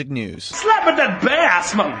music news. Slap at that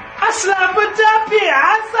bass, man. I slap at that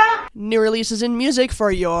bass. New releases in music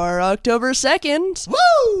for your October 2nd.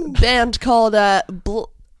 Woo! Band called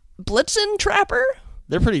Blitzen Trapper.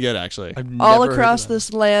 They're pretty good, actually. All across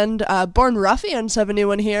this land. Born Ruffians have a new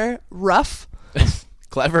one here. Rough.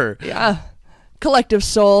 Clever. Yeah. Collective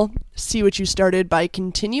Soul. See What You Started by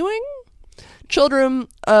Continuing. Children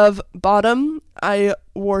of Bottom. I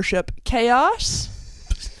Worship Chaos.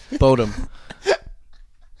 Bodum.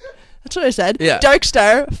 That's what I said. Yeah.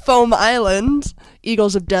 Darkstar. Foam Island.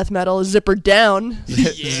 Eagles of Death Metal. Zipper Down.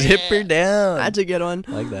 Zipper Down. That's a good one.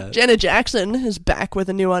 I like that. Janet Jackson is back with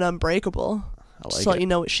a new one, Unbreakable. Just to let it. you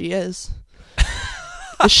know what she is.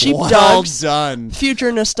 The Sheepdogs. Well done.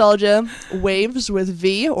 Future Nostalgia. Waves with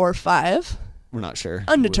V or 5. We're not sure.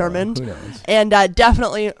 Undetermined. Who knows? And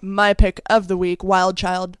definitely my pick of the week, Wild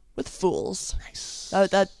Child with Fools. Nice.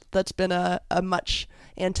 That's been a much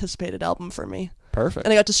anticipated album for me. Perfect.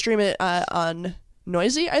 And I got to stream it on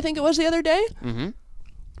Noisy, I think it was the other day. Mm-hmm.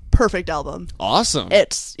 Perfect album. Awesome. They're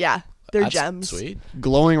That's gems. Sweet.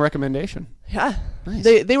 Glowing recommendation. Yeah. Nice.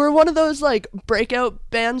 They were one of those like breakout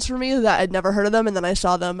bands for me that I'd never heard of them, and then I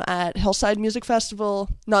saw them at Hillside Music Festival,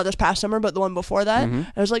 not this past summer, but the one before that. Mm-hmm.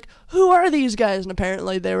 I was like, who are these guys? And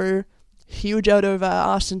apparently they were huge out of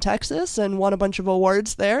Austin, Texas, and won a bunch of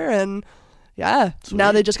awards there, and yeah, Sweet.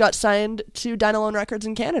 now they just got signed to Dynalone Records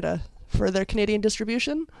in Canada for their Canadian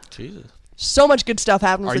distribution. Jesus. So much good stuff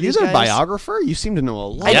happening Are for you these their guys. biographer? You seem to know a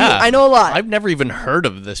lot. I know a lot. I've never even heard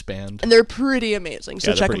of this band. And they're pretty amazing, so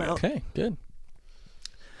Yeah, check they're them out. Okay, good.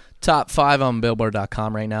 Top 5 on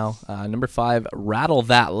Billboard.com right now. Number 5, Rattle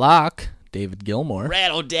That Lock, David Gilmour.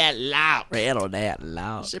 Rattle that loud. Rattle That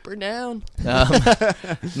Lock. Zipper down.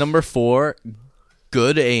 Number 4,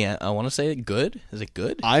 Good AM. I want to say Good. Is it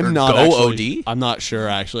Good? I'm Or not Go actually, OD. I'm not sure,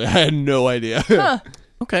 actually. I had no idea.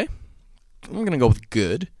 Okay. I'm going to go with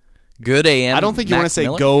Good. Good AM. I don't think you Mac want to say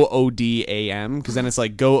Miller? go OD AM, because then it's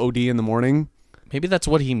like go OD in the morning. Maybe that's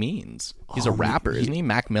what he means. He's a rapper, isn't he?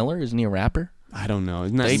 Mac Miller, isn't he a rapper? I don't know.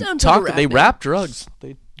 Isn't that They Sounds like a rap they name. rap drugs.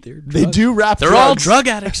 They do rap They're all drugs. drug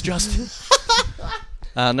addicts, Justin.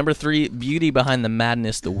 Number 3, Beauty Behind the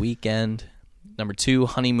Madness, The Weeknd. Number 2,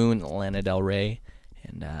 Honeymoon, Lana Del Rey.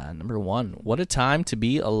 And number 1, What a Time to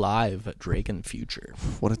Be Alive, Drake and Future.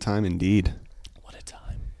 What a time indeed. What a time.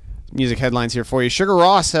 Music headlines here for you. Sugar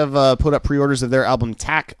Ross have put up pre-orders of their album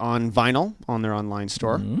Tack on vinyl on their online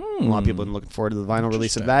store. A lot of people have been looking forward to the vinyl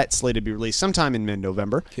release of that. It's slated to be released sometime in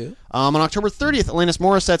mid-November. Cool. On October 30th, Alanis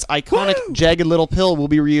Morissette's iconic Jagged Little Pill will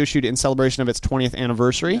be reissued in celebration of its 20th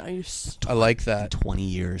anniversary. Nice. I like that. 20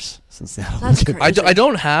 years since the album. That's crazy. I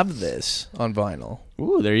don't have this on vinyl.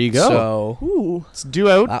 Ooh, there you go. So Ooh. It's due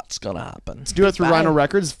out. that's going to happen. It's due out through Bye. Rhino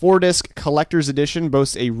Records. 4-disc collector's edition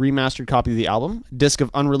boasts a remastered copy of the album, disc of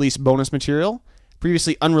unreleased bonus material,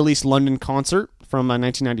 previously unreleased London concert from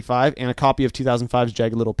 1995, and a copy of 2005's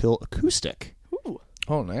Jagged Little Pill acoustic.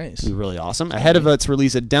 Oh, nice. This is really awesome. Ahead of its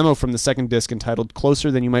release, a demo from the second disc entitled Closer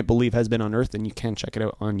Than You Might Believe has been unearthed, and you can check it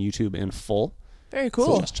out on YouTube in full. Very So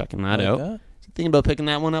cool. just checking that Like out. that. Thinking about picking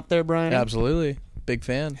that one up there, Brian? Absolutely. Big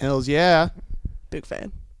fan. Hells yeah. Big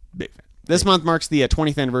fan. Big fan. This month marks the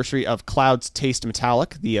 20th anniversary of Cloud's Taste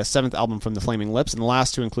Metallic, the 7th album from the Flaming Lips, and the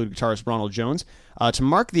last to include guitarist Ronald Jones. To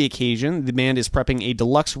mark the occasion, the band is prepping a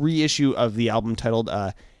deluxe reissue of the album titled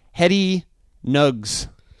Heady Nugs,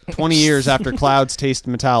 20 years after Cloud's Taste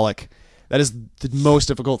Metallic. That is the most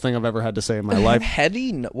difficult thing I've ever had to say in my life.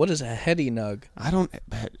 What is a heady nug? I don't...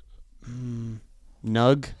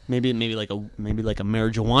 nug? Maybe like a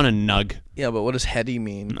marijuana nug. Yeah, but what does heady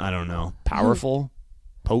mean? I don't know. Powerful?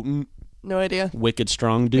 Potent? No idea. Wicked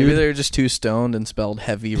strong dude? Maybe they're just too stoned and spelled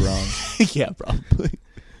heavy wrong. Yeah, probably.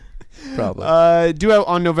 Probably. Due out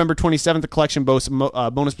on November 27th, the collection boasts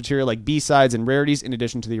bonus material like B-sides and rarities in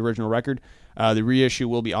addition to the original record. The reissue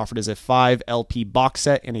will be offered as a 5 LP box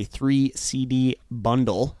set and a 3 CD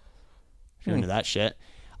bundle. If you're into that shit.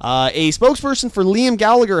 A spokesperson for Liam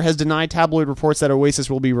Gallagher has denied tabloid reports that Oasis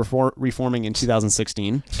will be reforming in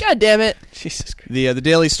 2016. God damn it. Jesus Christ. The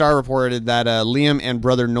Daily Star reported that Liam and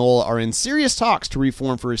brother Noel are in serious talks to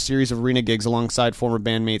reform for a series of arena gigs alongside former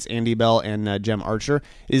bandmates Andy Bell and Jem Archer.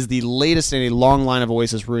 It is the latest in a long line of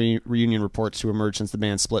Oasis reunion reports to emerge since the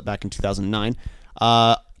band split back in 2009.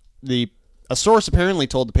 A source apparently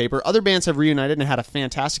told the paper, other bands have reunited and had a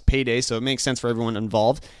fantastic payday, so it makes sense for everyone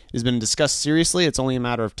involved. It has been discussed seriously. It's only a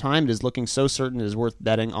matter of time. It is looking so certain it is worth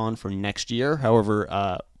betting on for next year.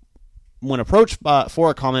 However, when approached for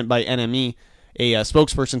a comment by NME, a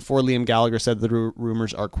spokesperson for Liam Gallagher said the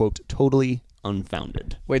rumors are, quote, totally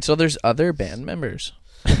unfounded. Wait, so there's other band members?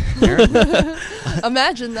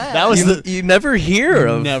 Imagine that. That was You never hear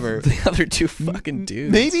of Never. the other two fucking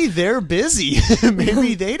dudes. Maybe they're busy.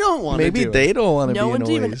 Maybe they don't want to Maybe do it. they don't want to be no in one's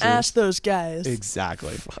even Oasis. asked those guys.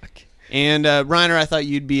 Exactly. Fuck. And Reiner, I thought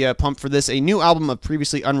you'd be pumped for this. A new album of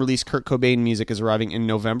previously unreleased Kurt Cobain music is arriving in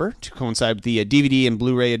November to coincide with the DVD and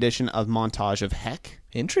Blu-ray edition of Montage of Heck,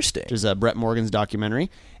 Interesting. which is Brett Morgan's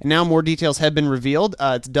documentary. And now more details have been revealed.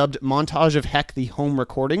 It's dubbed Montage of Heck, the Home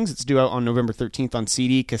Recordings. It's due out on November 13th on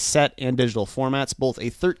CD, cassette, and digital formats, both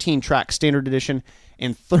a 13-track standard edition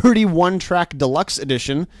and 31-track deluxe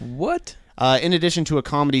edition. What? In addition to a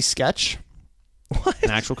comedy sketch. An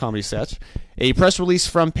actual comedy sketch. A press release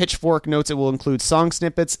from Pitchfork notes it will include song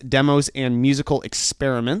snippets, demos, and musical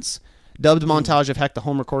experiments. Dubbed Montage of Heck, the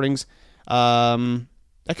Home Recordings. That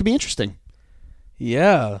could be interesting.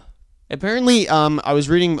 Yeah. Apparently, I was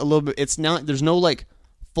reading a little bit. It's not. There's no like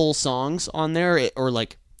full songs on there or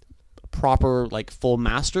like proper like full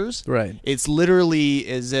masters. Right. It's literally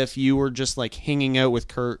as if you were just like hanging out with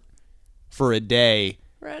Kurt for a day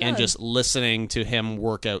Right and on. just listening to him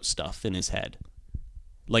work out stuff in his head.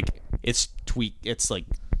 Like it's like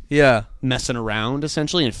Yeah. messing around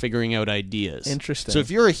essentially and figuring out ideas. Interesting. So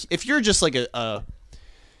if you're just like a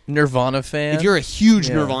Nirvana fan. if you're a huge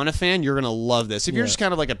Yeah. Nirvana fan, you're gonna love this. If you're Yeah. just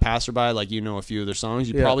kind of like a passerby, like you know a few of their songs,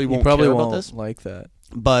 you Yeah, probably won't probably care won't about this. like that.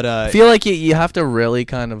 But I feel like you have to really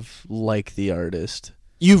kind of like the artist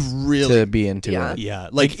you've really to be into Yeah. it. yeah,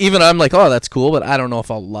 Like even I'm like, oh, that's cool, but I don't know if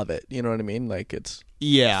I'll love it. You know what I mean? Like it's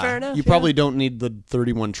Yeah, Fair enough, you yeah. probably don't need the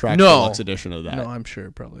 31 track No. deluxe edition of that. No, I'm sure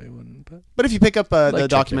it probably wouldn't. But if you pick up the check it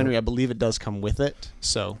documentary, out. I believe it does come with it.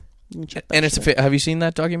 So you can check that And it's shit out. have you seen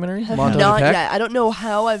that documentary? Have Montage not of Heck? yet. I don't know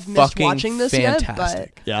how I've missed Fucking watching this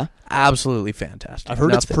fantastic. yet, Yeah, Absolutely fantastic. I've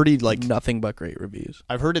heard it's pretty like nothing but great reviews.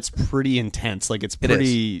 I've heard it's pretty intense. Like it's It is.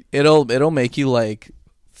 pretty. It'll make you like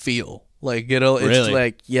feel like it's Really?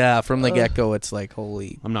 like from the get go. It's like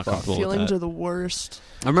holy. I'm not but comfortable feelings with that. are the worst.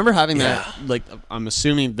 I remember having that. Like I'm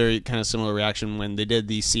assuming very kind of similar reaction when they did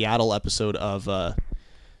the Seattle episode of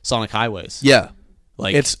Sonic Highways. Yeah,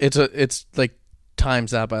 Like it's like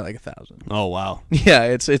times that by like 1,000. oh wow. Yeah,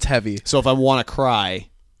 it's heavy. So if I want to cry,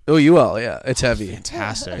 Oh, you will. Yeah, it's heavy.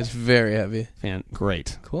 fantastic. It's very heavy.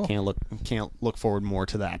 Great. Cool. Can't look forward more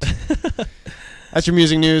to that. That's your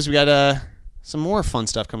music news. We got some more fun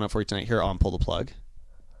stuff coming up for you tonight here on Pull the Plug.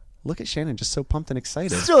 Look at Shannon, just so pumped and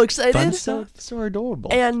excited. So excited. So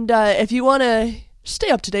adorable. And if you want to stay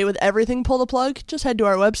up to date with everything Pull the Plug, just head to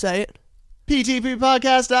our website.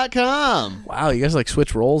 PTPpodcast.com. Wow, you guys like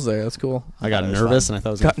switch roles there. That's cool. I got nervous and I thought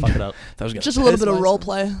I was going to fuck it up. That was Just a little bit of role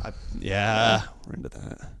play. Yeah, we're into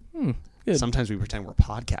that. Good. Sometimes we pretend we're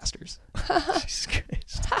podcasters. Jesus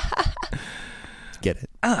Christ. Get it?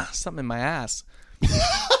 Something in my ass.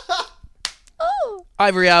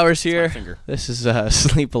 Ivory Hours here. finger. This is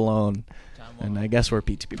Sleep Alone. And I guess we're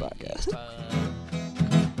PTP Podcast.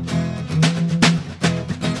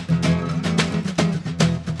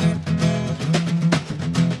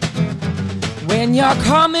 When you're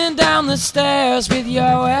coming down the stairs with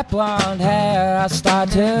your wet blonde hair, I start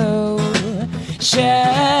to shake.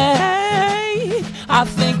 I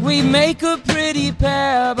think we make a pretty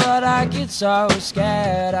pair, but I get so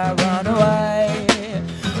scared I run away,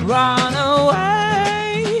 run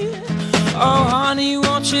away. Oh honey,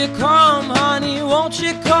 won't you come, honey, won't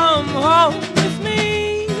you come home with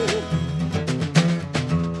me?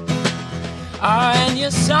 And you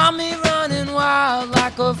saw me running wild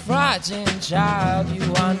like a frightened child. You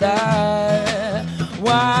wonder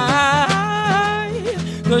why?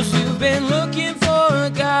 'Cause you've been looking for a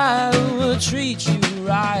guy who will treat you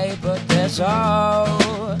right, but they're so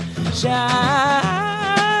shy.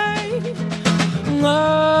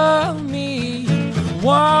 Love me,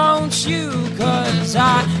 won't you? 'Cause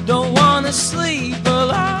I don't wanna sleep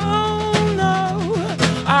alone, no.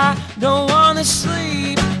 I don't wanna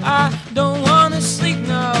sleep, I don't wanna sleep,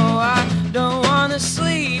 no. I don't wanna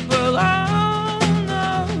sleep alone,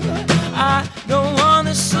 no. I don't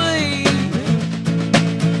wanna sleep.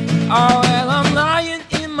 Oh well, I'm lying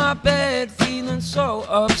in my bed feeling so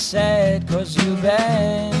upset, 'cause you've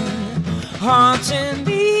been haunting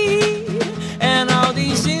me. And all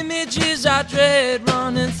these images I dread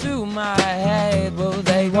running through my head, well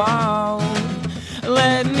they won't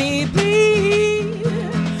let me be.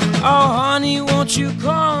 Oh honey, won't you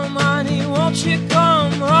come, honey, won't you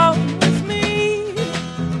come home with me?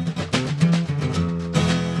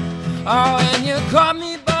 Oh, and you caught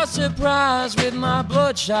me by surprise with my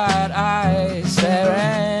bloodshot eyes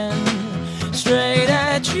staring straight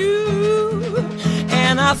at you.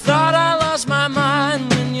 And I thought I lost my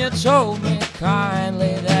mind when you told me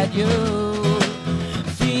kindly that you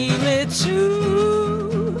feel it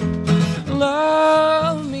too.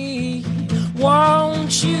 Love me,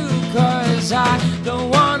 won't you? 'Cause I don't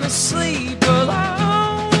wanna sleep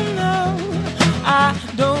alone, no. I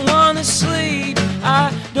don't wanna sleep,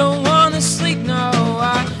 I don't wanna sleep, no.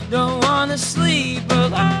 I don't wanna sleep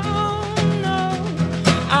alone, no.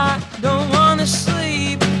 I don't wanna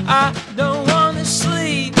sleep, I don't wanna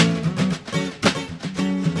sleep.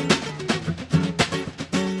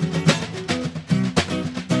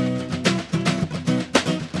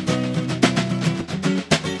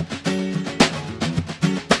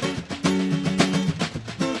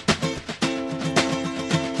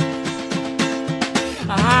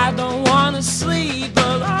 I don't wanna sleep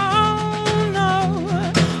alone, no.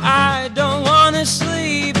 I don't wanna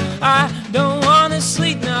sleep, I don't wanna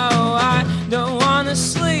sleep, no. I don't wanna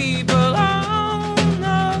sleep alone,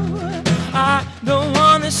 no. I don't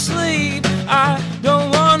wanna sleep, I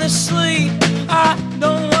don't wanna sleep, I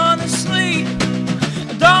don't wanna sleep,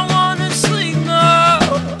 I don't wanna sleep, no.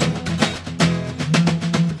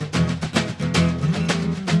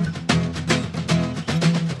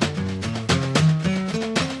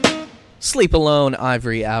 Sleep Alone,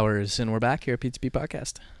 Ivory Hours. And we're back here at PTP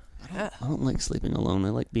Podcast. I don't like sleeping alone. I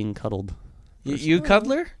like being cuddled. You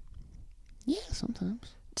cuddler? Yeah, sometimes.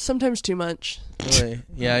 Sometimes too much. Really?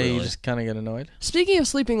 Yeah, Really. you just kind of get annoyed. Speaking of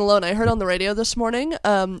sleeping alone, I heard on the radio this morning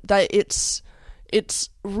that it's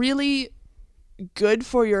really good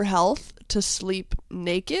for your health to sleep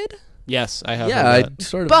naked. Yes, I have. Yeah, heard I that.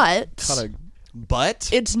 sort of But caught a but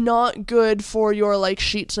it's not good for your like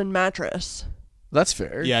sheets and mattress. That's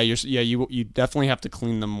fair. Yeah, you definitely have to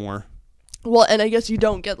clean them more. Well, and I guess you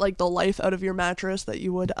don't get like the life out of your mattress that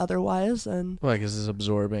you would otherwise, and Well, because it's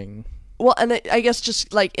absorbing. well, and I guess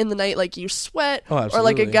just like in the night, like you sweat, Oh, or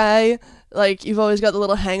like a absolutely. guy, like you've always got the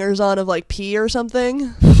little hangers on of like pee or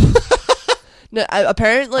something. No,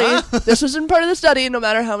 apparently, this wasn't part of the study. No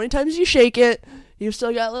matter how many times you shake it, you've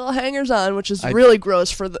still got little hangers on, which is really gross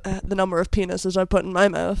for the number of penises I put in my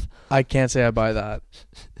mouth. I can't say I buy that.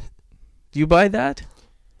 Do you buy that?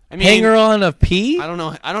 I mean, Hanger on of pee? I don't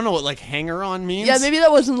know what like hanger on means. Yeah, maybe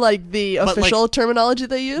that wasn't like the But, official terminology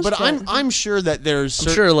they used. But I'm sure that there's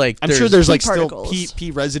I'm sure like there's like pee still particles.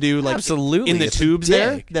 pee residue like Absolutely, in the it's a tubes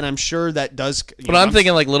there. dick. Then I'm sure that does. But I'm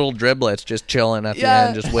thinking like little driblets just chilling at the Yeah,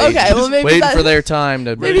 end, just waiting, okay, well, maybe waiting that- for their time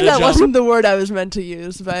to. maybe that jump. wasn't the word I was meant to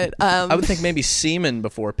use, but I would think maybe semen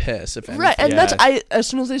before piss, if anything. right, and that's as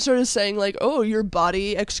soon as they started saying like, "Oh, your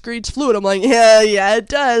body excretes fluid," I'm like, yeah, it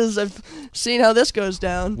does. I've seen how this goes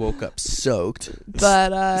down. Woke up soaked.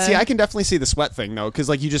 But see, I can definitely see the sweat thing though, because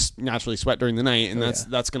like you just naturally sweat during the night, and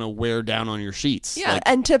that's gonna wear down on your sheets. yeah, Like,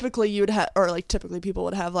 and typically you'd have, or like typically people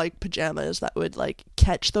would have like pajamas that would like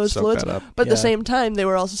catch those Soak fluids. that up. But at Yeah. the same time, they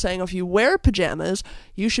were also saying if you wear pajamas,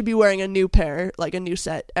 you should be wearing a new pair, like a new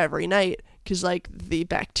set every night, because like the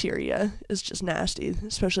bacteria is just nasty,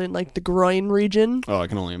 especially in like the groin region. oh, I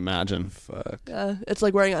can only imagine. Fuck. It's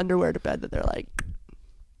like wearing underwear to bed that they're like,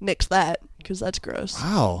 nix that, because that's gross.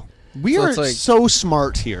 Wow, we So are it's like- so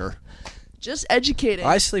smart here. Just educating.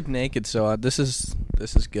 I sleep naked, so this is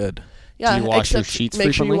good. yeah, Do you wash your except sheets make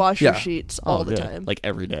sure frequently? you wash Yeah. your sheets all the yeah, time. like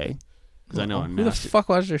every day. Because I know how Who the nasty. fuck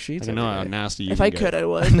washes their sheets? I know every how day? nasty you if can I get. could, I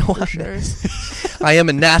would. know for how sure. I am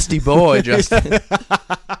a nasty boy, Justin.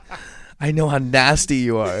 I know how nasty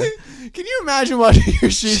you are. Can you imagine washing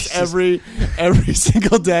your sheets every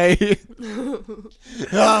single day?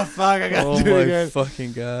 Oh fuck! I gotta Oh do it my again.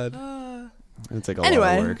 fucking god. It's like a lot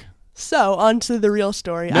Anyway. of work. So on to the real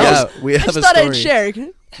story. Yeah, we I have just a thought story. I'd share.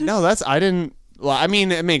 No, I didn't. Well, I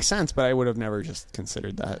mean, it makes sense, but I would have never just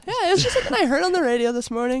considered that. Yeah, it was just something I heard on the radio this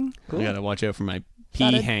morning. I gotta watch out for my pee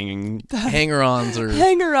Thought it- hanging. Hanger-ons are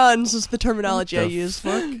Hanger-ons is the terminology I use.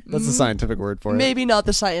 That's the scientific word for it. Maybe not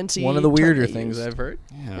the sciencey. one of the term weirder they things use. I've heard.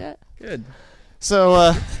 Yeah. Good.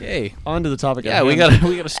 So, Okay. on to the topic. Yeah, at we hand,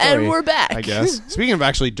 got a story. And we're back. I guess. Speaking of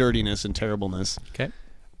actually dirtiness and terribleness, Okay.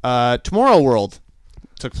 Tomorrow World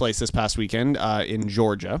took place this past weekend in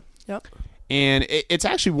Georgia. Yep. And it's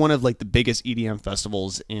actually one of like the biggest EDM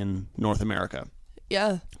festivals in North America.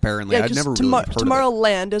 Yeah. Apparently, Yeah, I've 'cause never really heard of it.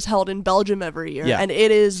 Tomorrowland is held in Belgium every year, Yeah. and it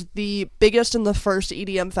is the biggest and the first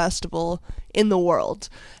EDM festival in the world.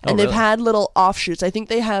 And Oh, they've really? had little offshoots. I think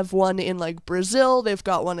they have one in like Brazil. They've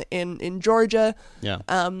got one in Georgia. Yeah.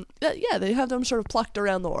 Yeah, they have them sort of plucked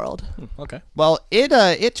around the world. Okay. Well,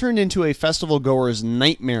 it turned into a festival goer's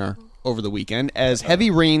nightmare over the weekend as heavy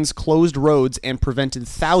rains closed roads and prevented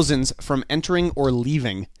thousands from entering or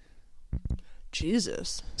leaving.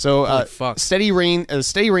 Jesus. So, Holy fuck. steady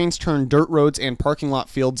rains turned dirt roads and parking lot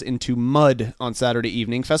fields into mud on Saturday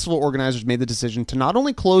evening. Festival organizers made the decision to not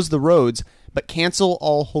only close the roads but cancel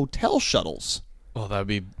all hotel shuttles. Oh, I would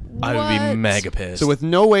be mega pissed. So, with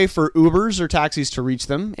no way for Ubers or taxis to reach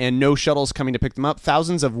them and no shuttles coming to pick them up,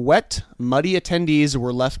 thousands of wet, muddy attendees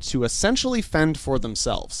were left to essentially fend for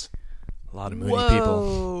themselves. a lot of moody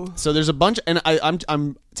people. Whoa. So there's a bunch, and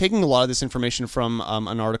I'm taking a lot of this information from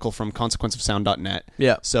an article from consequenceofsound.net.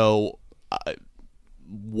 Yeah. So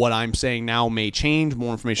what I'm saying now may change.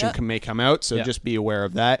 More information may come out, so Yeah. just be aware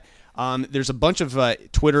of that. There's a bunch of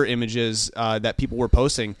Twitter images that people were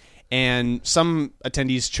posting, and some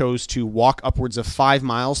attendees chose to walk upwards of 5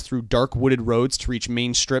 miles through dark wooded roads to reach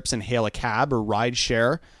main strips and hail a cab or ride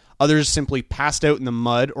share. Others simply passed out in the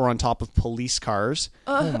mud or on top of police cars.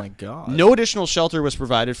 Oh my god. No additional shelter was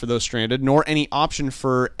provided for those stranded, nor any option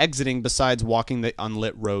for exiting besides walking the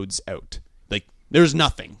unlit roads out. Like, there's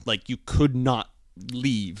nothing. Like, you could not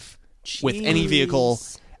leave with any vehicle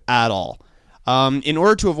at all. In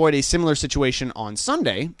order to avoid a similar situation on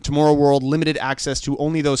Sunday, Tomorrow World limited access to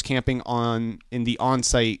only those camping in the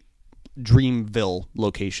on-site Dreamville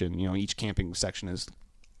location. You know, each camping section is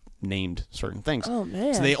named certain things. Oh,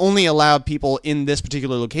 man. So they only allowed people in this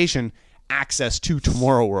particular location access to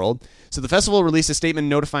Tomorrow World. So the festival released a statement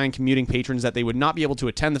notifying commuting patrons that they would not be able to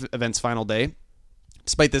attend the event's final day.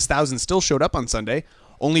 Despite this, thousands still showed up on Sunday,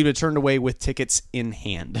 only to be turned away with tickets in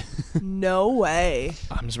hand. No way.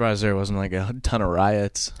 I'm surprised there wasn't like a ton of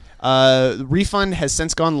riots. Refund has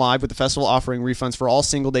since gone live, with the festival offering refunds for all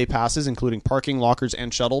single-day passes, including parking, lockers,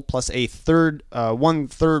 and shuttle, plus a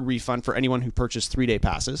 1/3 refund for anyone who purchased 3-day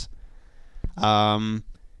passes.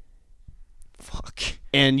 Fuck.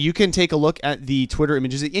 And you can take a look at the Twitter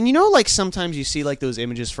images. And you know, like sometimes you see like those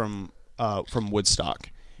images from Woodstock.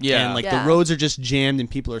 Yeah. And like Yeah. the roads are just jammed and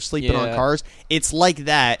people are sleeping on Yeah. cars. It's like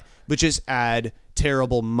that, but just add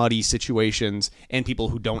terrible muddy situations and people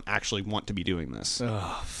who don't actually want to be doing this.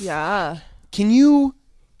 Yeah. Can you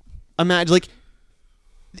imagine, like,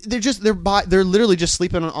 they're literally just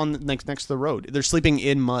sleeping on next to the road. They're sleeping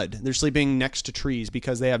in mud. They're sleeping next to trees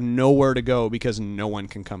because they have nowhere to go because no one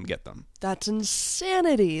can come get them. That's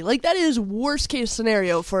insanity. Like, that is worst case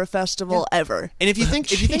scenario for a festival ever. And if you think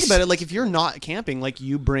about it, like, if you're not camping, like,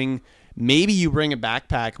 maybe you bring a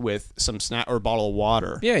backpack with some snack or a bottle of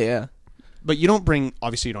water. Yeah. But you don't bring,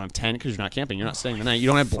 obviously you don't have tent because you're not camping. You're not staying the night. You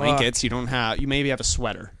don't have blankets. You maybe have a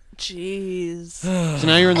sweater. Jeez. So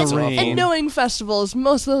now you're in the rain. And knowing festivals,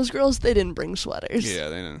 most of those girls, they didn't bring sweaters. Yeah,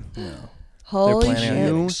 they didn't. They're Holy planning on shit.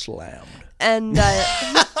 getting slammed. And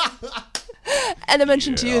and I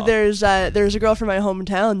mentioned to you, there's a girl from my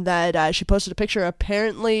hometown that she posted a picture.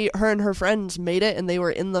 Apparently, her and her friends made it, and they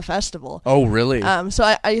were in the festival. Oh, really? So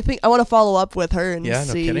I think I want to follow up with her and Yeah,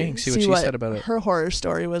 no kidding. See what she said about it. her horror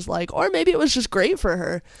story was like, or maybe it was just great for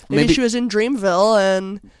her. Maybe she was in Dreamville,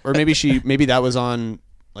 and or maybe that was on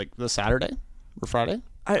like the Saturday or Friday.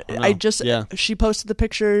 She posted the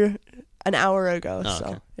picture an hour ago. Oh, so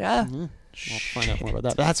okay. yeah. Mm-hmm. I'll find out more about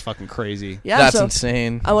that. That's fucking crazy. Yeah, That's so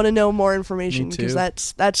insane. I want to know more information Me because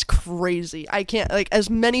too. that's crazy. I can't, like, as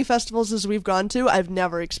many festivals as we've gone to, I've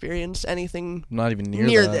never experienced anything Not even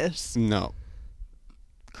near that. this. No.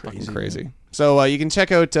 Crazy. So you can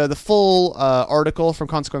check out the full article from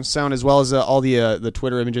Consequence Sound as well as all the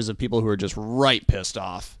Twitter images of people who are just right pissed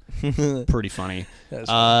off. Pretty funny.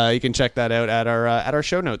 You can check that out at our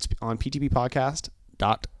show notes on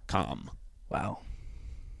ptppodcast.com. Wow.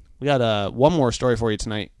 We got one more story for you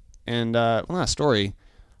tonight, and well, not a story.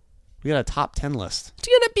 We got a top 10 list. It's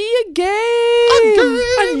gonna be a game.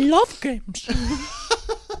 I love games.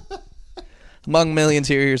 Among millions,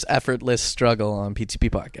 here's Effortless Struggle on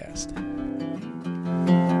PTP Podcast.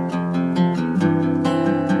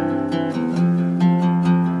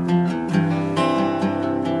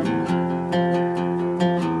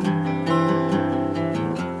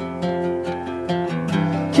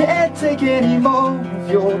 Can't take any more of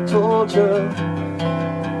your torture.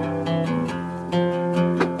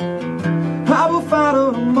 I will find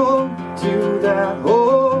a more to that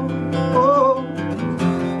hole.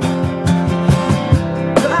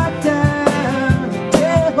 Back down,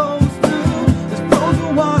 get holes through. There's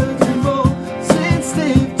frozen water to roll.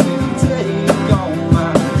 Sensitive to take on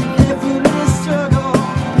my effortless struggle.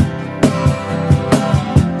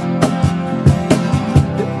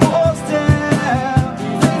 It pours down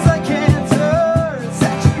things I can't turn.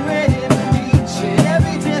 Saturated and reaching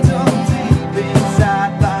every dental deep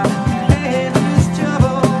inside my endless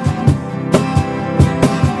trouble.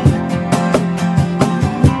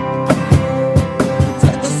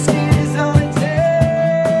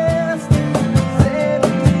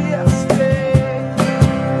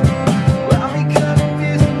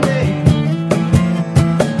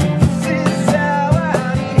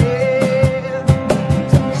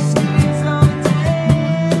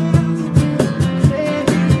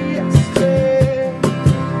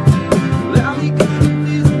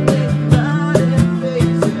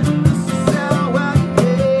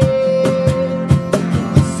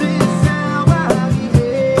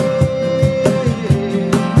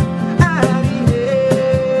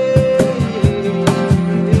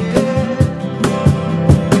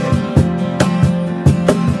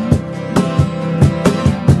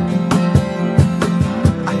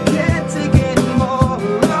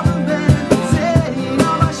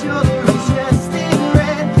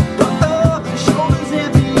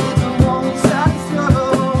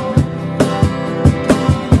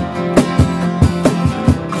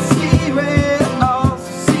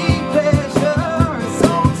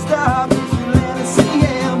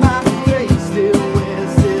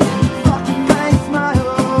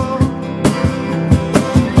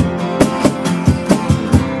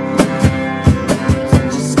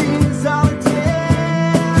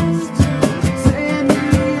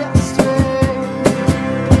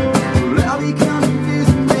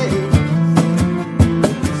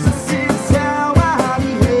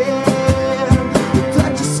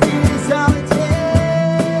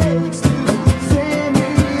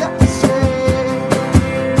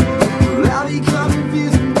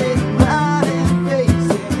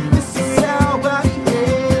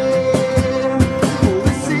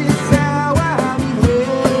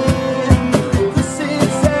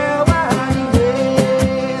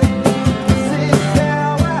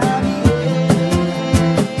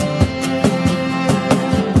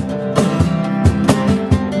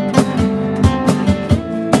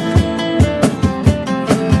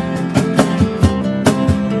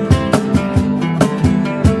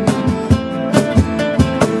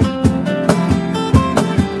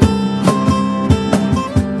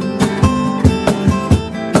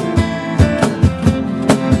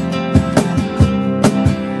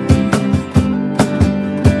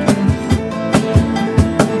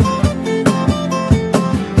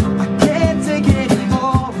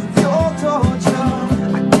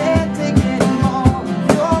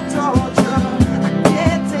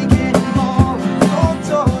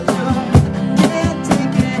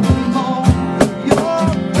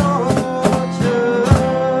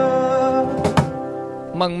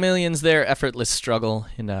 begins their effortless struggle,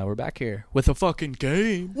 and we're back here with a fucking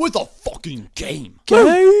game. With a fucking game.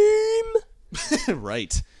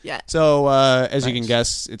 Right. Yeah. So, as you can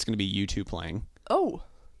guess, it's going to be you two playing. Oh.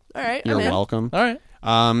 All right. You're I'm in. welcome. All right.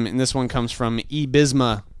 And this one comes from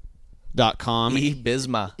ebisma.com.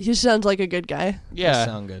 Ebisma. He sounds like a good guy. Yeah. Does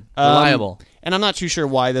sound good. Reliable. And I'm not too sure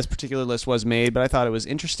why this particular list was made, but I thought it was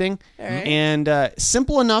interesting. All right. And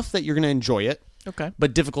simple enough that you're going to enjoy it. Okay.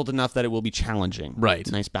 But difficult enough that it will be challenging.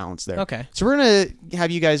 Right. Nice balance there. Okay. So we're going to have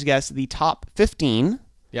you guys guess the top 15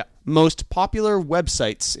 most popular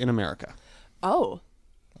websites in America. Oh.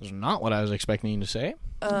 That's not what I was expecting you to say,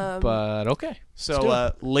 but okay.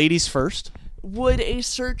 So, ladies first. Would a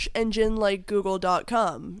search engine like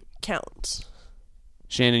Google.com count?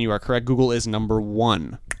 Shannon, you are correct. Google is number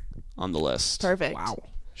 1 on the list. Perfect. Wow.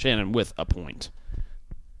 Shannon with a point.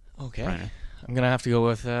 Okay. Right. I'm going to have to go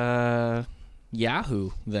with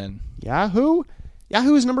Yahoo then. Yahoo?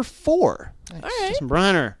 Yahoo is number 4. All right. Justin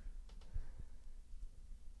Briner.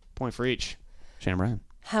 Point for each. Shannon Bryan.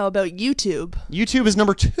 How about YouTube? YouTube is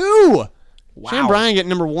number 2. Wow. Shannon Bryan getting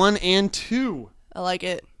number 1 and 2. I like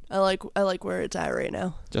it. I like where it's at right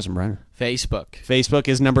now. Justin Briner. Facebook. Facebook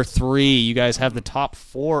is number 3. You guys have the top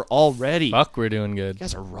 4 already. Fuck, we're doing good. You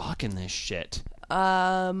guys are rocking this shit.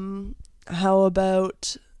 How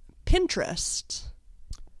about Pinterest?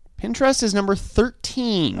 Pinterest is number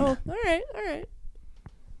 13. Oh, all right.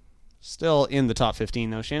 Still in the top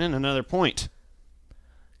 15 though, Shannon. Another point.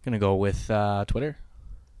 Gonna go with Twitter.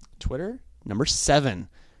 Twitter, number 7.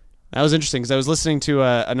 That was interesting because I was listening to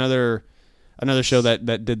another show that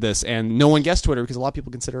did this, and no one guessed Twitter because a lot of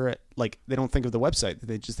people consider it like they don't think of the website;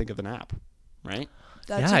 they just think of an app, right?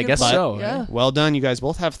 That's I guess point. so. Yeah. Well done, you guys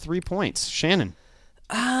both have 3 points. Shannon,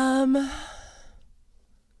 How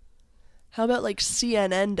about like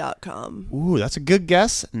CNN.com? ooh, that's a good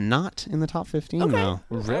guess. Not in the top 15 though.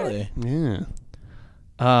 Really? Yeah.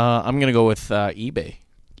 I'm gonna go with eBay.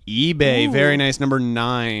 eBay, Ooh. very nice, number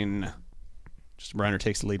 9. Justin Briner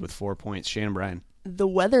takes the lead with 4 points. Shannon Bryan. The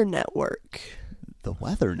Weather Network. The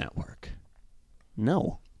Weather Network.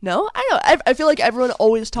 No. No, I know. I feel like everyone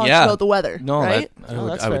always talks about the weather. No, right?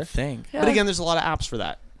 that's I fair. would think. Yeah. But again, there's a lot of apps for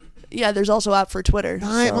that. Yeah, there's also app for Twitter.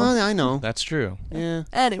 I know. That's true. Yeah.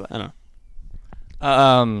 Anyway. I don't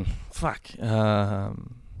know. Fuck. How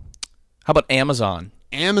about Amazon?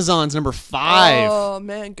 Amazon's number 5. Oh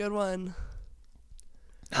man, good one.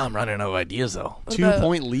 Now I'm running out of ideas though.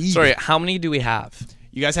 2-point lead. Sorry, how many do we have?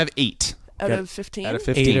 You guys have 8. Out of 15. Out of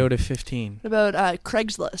 15. 8 out of 15. What about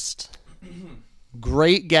Craigslist?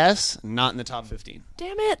 Great guess. Not in the top 15.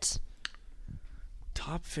 Damn it.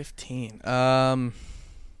 Top 15. What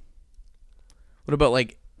about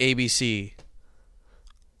like ABC?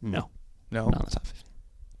 No. No. Not in the top 15.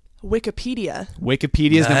 Wikipedia.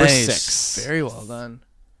 Wikipedia is number Nice. 6. Very well done.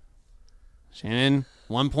 Shannon,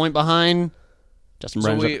 1 point behind. Justin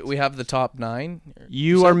So Bryan. we have the top 9.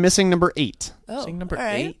 You are missing number 8. Oh, Sing number all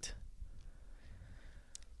right. 8.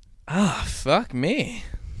 Ah, fuck me.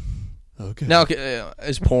 Okay. Now,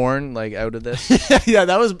 is porn like out of this? Yeah,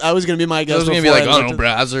 that was going to be my guess. That was gonna be before like, I I don't know, looked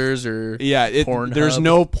at- Brazzers or Yeah, there's Pornhub.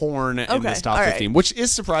 no porn in Okay, this top all right. 15, which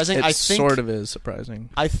is surprising. It I think sort of is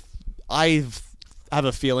surprising. I have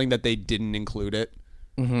a feeling that they didn't include it,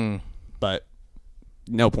 Mm-hmm. but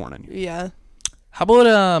no porn in here. Yeah. How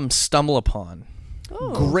about Stumble Upon?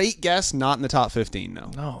 Oh. Great guess, not in the top 15,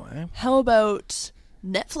 no. No, eh? How about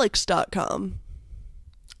Netflix.com?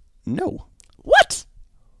 No. What?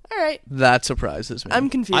 All right. That surprises me. I'm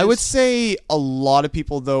confused. I would say a lot of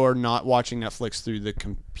people, though, are not watching Netflix through the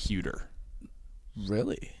computer.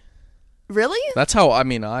 Really? Really? That's how, I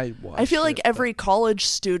mean, I watch I feel like it, every college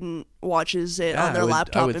student watches it Yeah, on their I would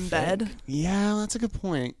laptop in think. bed. Yeah, that's a good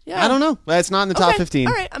point. Yeah. I don't know. It's not in the top Okay, 15.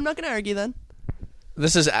 All right, I'm not going to argue then.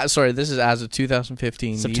 This is as of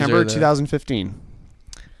 2015. These September are the- 2015.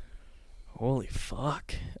 Holy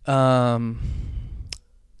fuck.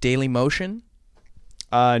 Daily Motion?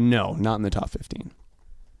 No, not in the top 15.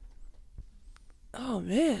 Oh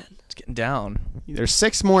man. It's getting down. There's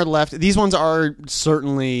 6 more left. These ones are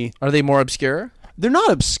certainly... Are they more obscure? They're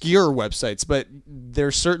not obscure websites, but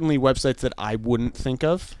they're certainly websites that I wouldn't think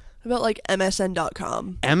of. How about like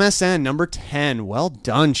MSN.com? MSN, number 10. Well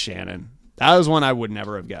done, Shannon. That was one I would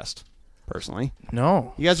never have guessed, personally.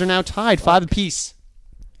 No. You guys are now tied, 5 apiece.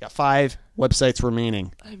 Got 5 websites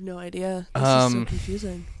remaining. I have no idea. This is so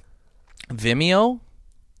confusing. Vimeo?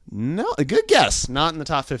 No, a good guess. Not in the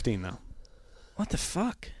top 15, though. What the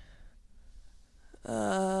fuck?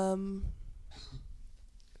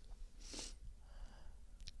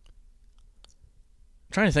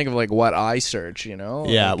 Trying to think of like what I search, you know?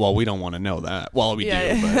 Yeah, well, we don't want to know that. Well, we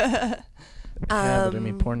do, but... Yeah, but I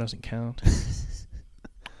mean, porn doesn't count.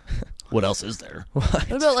 What else is there?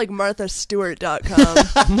 What about like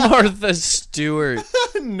MarthaStewart.com? Martha Stewart.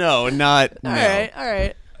 No, not. All no. right, all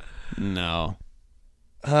right. No.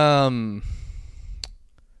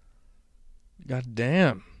 God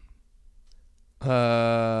damn.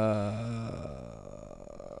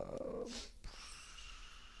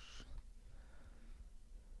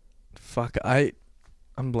 Fuck, I'm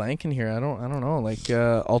blanking here. I don't know. Like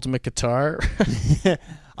Ultimate Guitar.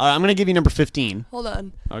 I'm gonna give you number 15. Hold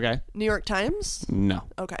on. Okay. New York Times? No.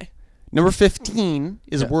 Okay. Number 15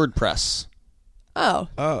 is WordPress. Oh.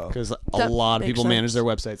 Because a That lot of makes people manage sense. their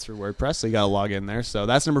websites through WordPress, so you gotta log in there. So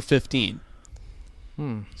that's number 15. So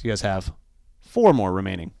you guys have 4 more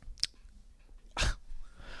remaining.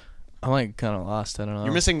 I'm like kind of lost. I don't know.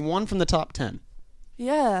 You're missing 1 from the top 10.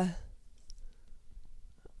 Yeah.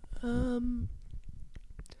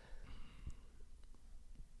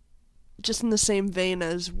 Just in the same vein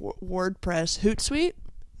as WordPress, Hootsuite?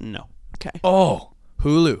 No. Okay. Oh,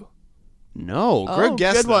 Hulu. No. Oh, Good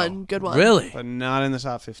guess. good though. one. Good one. Really? But not in the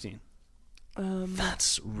top 15.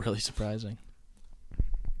 That's really surprising.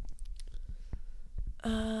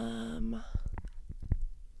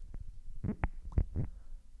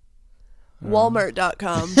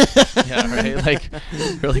 Walmart.com. Yeah, right. Like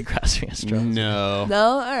really grasping at straws. No. No?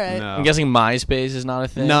 All right. No. I'm guessing MySpace is not a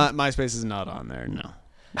thing. Not MySpace is not on there. No.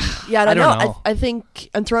 Yeah, I don't know. I think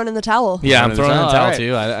I'm throwing in the towel. Yeah, I'm throwing in the towel Alright.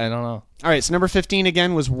 too. I don't know. All right. So number 15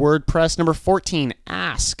 again was WordPress. Number 14,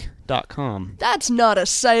 Ask.com. That's not a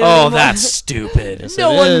site Oh, anymore. that's stupid.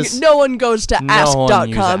 No one goes to No one ask.com.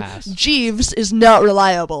 uses Ask. Jeeves is not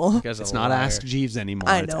reliable. It's not Ask Jeeves anymore.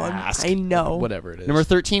 I It's know. Ask. I know. Whatever it is. Number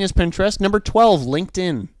 13 is Pinterest. Number 12,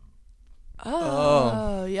 LinkedIn.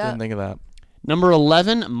 Oh, yeah. Didn't think of that. Number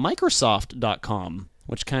 11, Microsoft.com,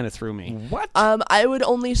 which kind of threw me. What? I would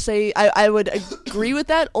only say I would agree with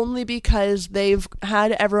that only because they've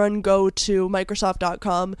had everyone go to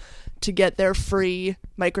Microsoft.com to get their free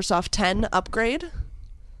Microsoft 10 upgrade.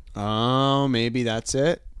 Oh, maybe that's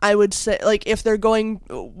it. I would say, like, if they're going,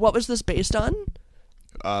 what was this based on?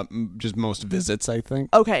 Just most visits, I think.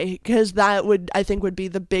 Okay, because that I think would be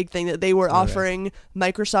the big thing, that they were offering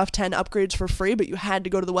Microsoft 10 upgrades for free, but you had to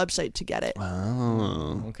go to the website to get it.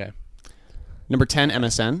 Oh. Okay. Number 10,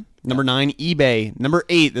 MSN. Number 9, eBay. Number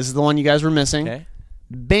 8, this is the one you guys were missing. Okay.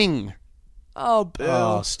 Bing. Oh, boo.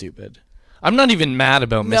 Oh, stupid. I'm not even mad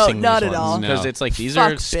about missing not these at all. because it's like these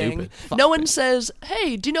Fuck are stupid. Bing. No one says,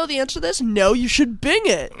 hey, do you know the answer to this? No, you should Bing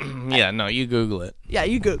it. Yeah, no, you Google it. Yeah,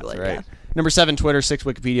 you Google it. Right. Yeah. Number 7, Twitter. 6,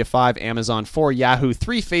 Wikipedia. 5, Amazon. 4, Yahoo.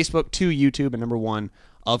 3, Facebook. 2, YouTube. And number 1,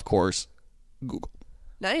 of course, Google.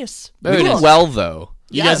 Nice. We did Cool. well, though.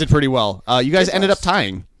 You Yeah. guys did pretty well. You guys ended up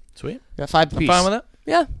tying. Sweet. Got 5 I'm apiece. fine with it.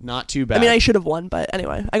 Yeah. Not too bad. I mean, I should have won, but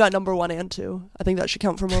anyway, I got number 1 and 2. I think that should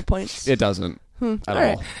count for more points. It doesn't. At all all.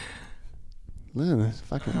 right. Look at this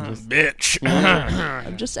fucking just Bitch.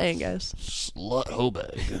 I'm just saying, guys. slut hoe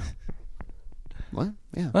bag. What?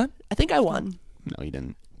 Yeah. What? I think I won, No, you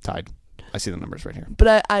didn't. Tied. I see the numbers right here.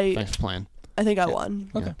 but I Thanks for playing. I think I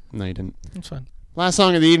won. Okay. Yeah. No, you didn't. That's fine. Last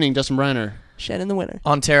song of the evening, Justin Briner. Shannon the winner.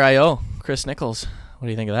 Ontario, Chris Nichols. What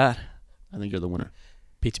do you think of that? I think you're the winner.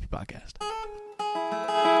 PTP Podcast.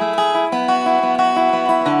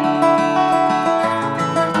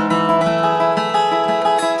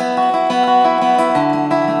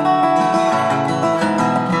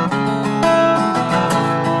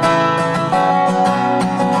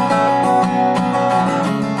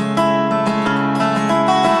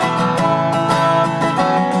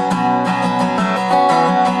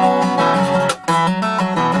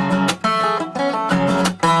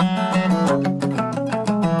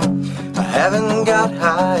 I haven't got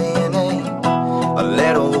high in a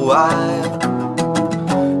little while.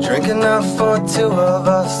 Drink enough for 2 of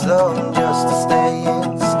us, though, just to stay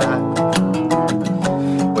in style.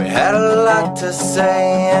 We had a lot to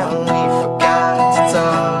say and we forgot to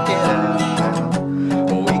talk it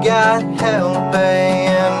out. We got help,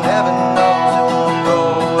 and heaven knows it won't go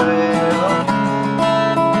well.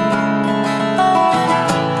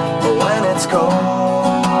 But when it's cold,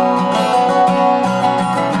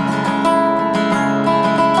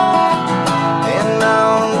 and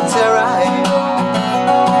Ontario,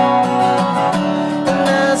 and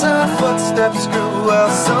as our footsteps grew, well,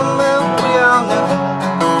 somehow we all knew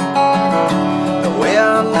that we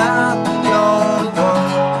are not the only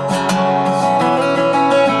ones,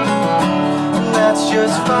 and that's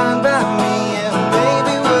just fine by me. And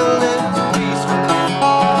maybe we'll live peacefully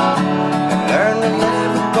and learn to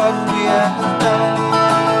live with what we have done.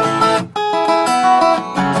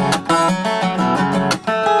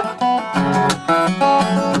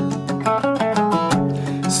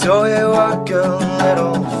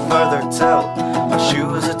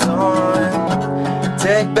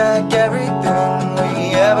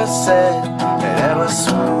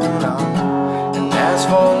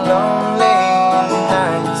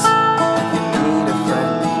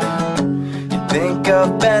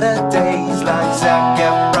 the days like Zac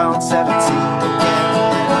Efron 17 again.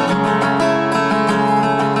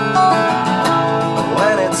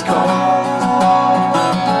 When it's cold,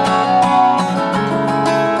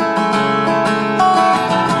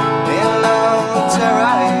 in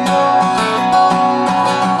Ontario,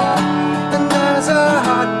 and as our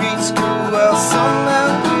heartbeats grew, well,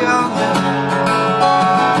 somehow we all knew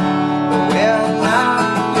that we're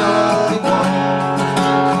not the only one.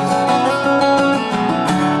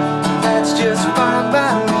 That's just fine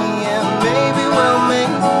by me, and maybe we'll make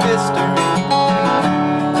history,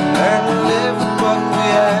 learn to live with what we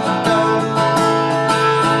have done.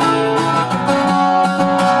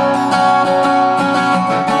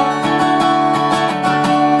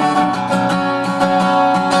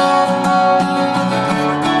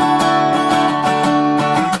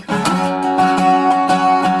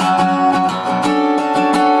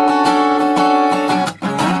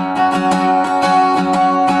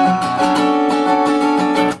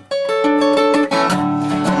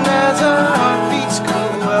 And as our heartbeats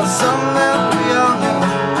grew, well, somehow we all knew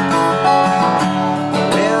that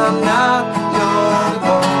we're not the only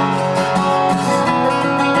ones.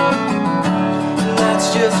 And that's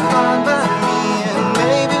just fine by me, and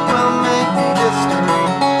maybe we'll make history,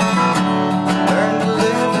 learn to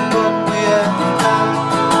live with what we have done.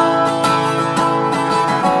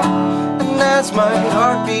 And as my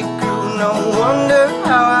heartbeat grew, no wonder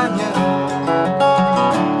how I knew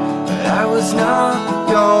that I was not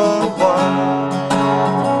the only one.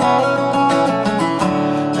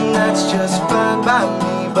 And that's just fine by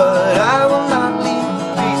me, but I will not leave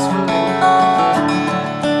peacefully.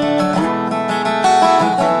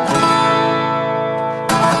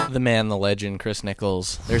 The man, the legend, Chris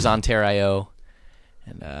Nichols. There's Ontario.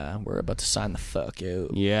 And we're about to sign the fuck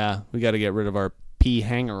out. Yeah, we got to get rid of our pee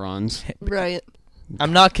hanger-ons. Right.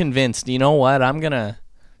 I'm not convinced. You know what? I'm going to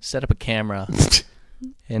set up a camera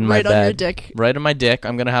in my Right bed. on your dick. Right on my dick.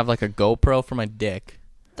 I'm going to have like a GoPro for my dick.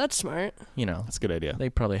 That's smart. You know. That's a good idea. They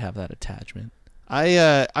probably have that attachment.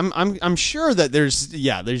 I'm sure that there's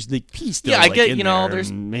the pee still. Yeah, I like, get, in you know, there, there's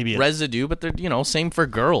and maybe residue, but they're, you know, same for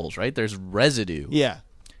girls, right? There's residue. Yeah.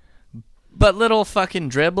 But little fucking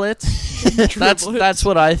driblets. That's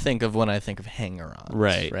what I think of when I think of hanger-ons.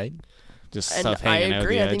 Right. Just And stuff I hanging out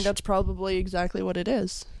agree. the I think edge. that's probably exactly what it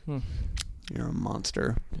is. You're a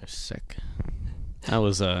monster. You're sick. That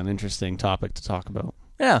was an interesting topic to talk about.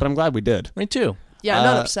 Yeah. But I'm glad we did. Me too. Yeah, I'm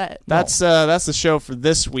not upset. That's the show for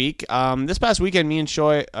this week. This past weekend, me and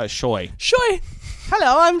Shoy. Shoy.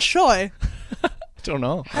 Hello, I'm Shoy. Don't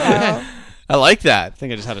know. Hello. I like that. I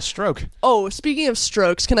think I just had a stroke. Oh, speaking of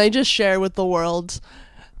strokes, can I just share with the world?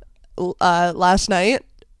 Last night,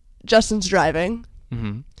 Justin's driving.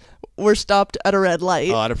 Mm-hmm. We're stopped at a red light.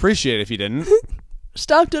 Oh, I'd appreciate it if you didn't.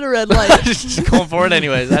 Stopped at a red light. Just going for it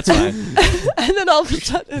anyways. That's fine. And then all of a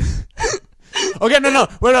sudden... Okay, no.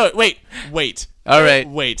 Wait. All right.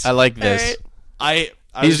 Wait. I like this. Right.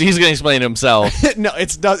 He's going to explain to himself. No,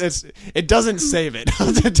 it doesn't save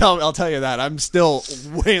it. I'll tell you that. I'm still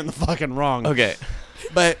way in the fucking wrong. Okay.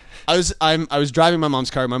 But I was driving my mom's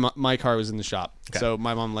car. My car was in the shop, so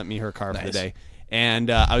my mom lent me her car for the day. And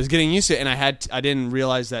I was getting used to it, and I didn't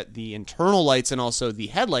realize that the internal lights and also the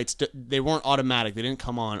headlights, they weren't automatic. They didn't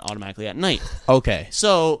come on automatically at night. Okay.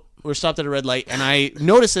 So we're stopped at a red light, and I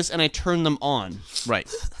noticed this, and I turned them on. Right.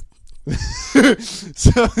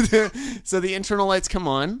 So the internal lights come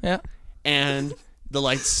on. Yeah. And the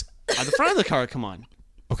lights at the front of the car come on.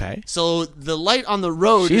 Okay. So the light on the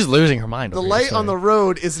road... She's losing her mind. The light on the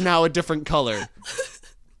road is now a different color.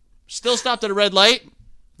 Still stopped at a red light.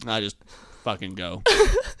 I just fucking go.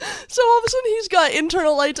 So all of a sudden he's got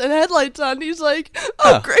internal lights and headlights on. He's like,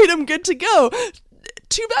 oh, great, I'm good to go.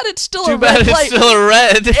 Too bad it's still a red light. Still a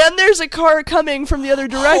red. And there's a car coming from the other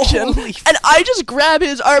direction. And I just grab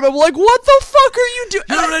his arm. I'm like, what the fuck are you doing?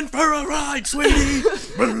 You're in for a ride, sweetie.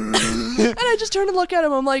 And I just turn and look at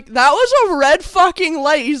him. I'm like, that was a red fucking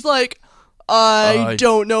light. He's like, I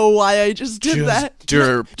don't know why I just did that.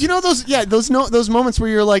 Derped. You know those moments where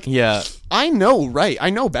you're like, yeah, I know, right? I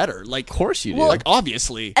know better. Like, of course you do. Well, like,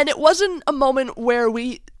 obviously. And it wasn't a moment where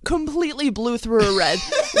we completely blew through a red.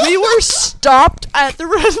 We were stopped at the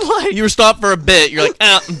red light. You were stopped for a bit. You're like,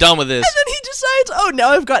 I'm done with this. And then he decides, oh, now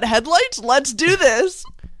I've got headlights. Let's do this.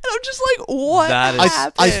 And I'm just like, what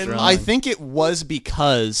happened? I think it was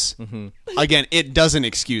because, again, it doesn't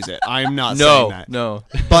excuse it. I'm not No, saying that. no.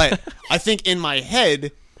 But I think in my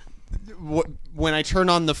head, when I turned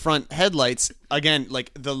on the front headlights, again,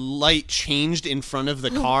 like the light changed in front of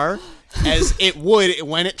the car as it would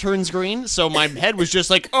when it turns green. So my head was just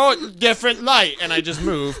like, oh, different light. And I just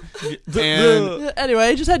moved. And anyway,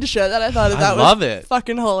 I just had to share that. I thought that love was it.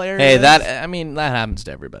 fucking hilarious. Hey, that happens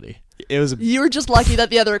to everybody. It was. You were just lucky that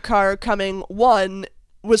the other car coming, one,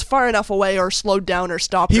 was far enough away or slowed down or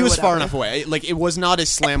stopped. He or was whatever. far enough away. Like, it was not a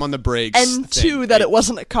slam on the brakes. And two, that it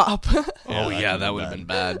wasn't a cop. Oh, yeah, that would have been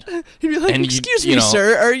bad. He'd be like, And excuse you me, know-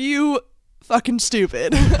 sir, are you fucking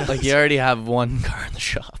stupid? Like, you already have one car in the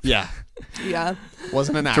shop. Yeah. Yeah.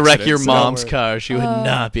 Wasn't an To accident. wreck your so mom's don't worry. car, she would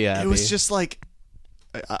not be happy. It was just like...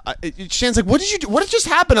 Shan's like, what did you do? What just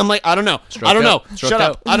happened? I'm like, I don't know. I don't know. Shut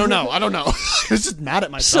up. I don't know. I don't know. I was just mad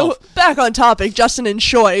at myself. So, back on topic, Justin and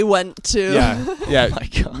Shoy went to... Yeah.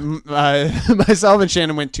 Myself and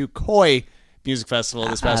Shannon went to Koi Music Festival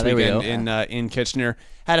this past there we weekend go. in Kitchener.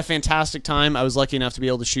 Had a fantastic time. I was lucky enough to be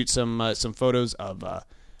able to shoot some photos of a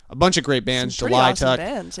bunch of great bands. Some pretty July awesome Tuck,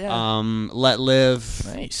 bands, yeah. Let Live,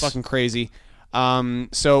 Nice. fucking crazy.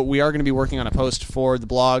 So we are going to be working on a post for the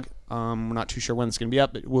blog. We're not too sure when it's going to be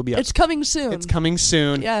up, but it will be up. It's coming soon. It's coming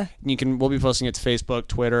soon. Yeah. We'll be posting it to Facebook,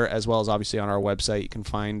 Twitter, as well as obviously on our website. You can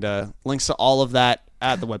find links to all of that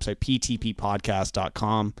at the website,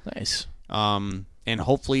 ptppodcast.com. Nice. And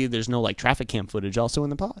hopefully there's no like traffic cam footage also in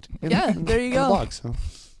the pod. Yeah, there you go. The blog, so.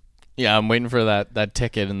 Yeah, I'm waiting for that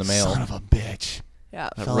ticket in the mail. Son of a bitch. Yeah.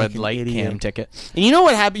 That Felt red like an light idiot. cam ticket. And you know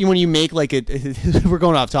what happens when you make like we're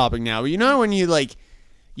going off topic now, but you know when you like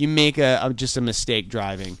you make just a mistake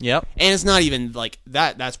driving. Yep. And it's not even like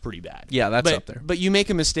that's pretty bad. Yeah, that's but, up there. But you make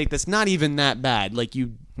a mistake that's not even that bad. Like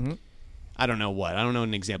you I don't know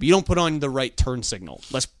an example. You don't put on the right turn signal.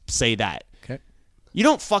 Let's say that. Okay. You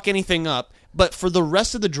don't fuck anything up, but for the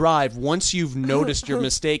rest of the drive, once you've noticed your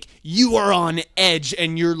mistake, you are on edge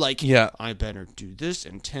and you're like, yeah, I better do this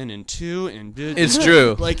and 10 and 2 and it's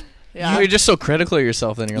true. Like Yeah. You're just so critical of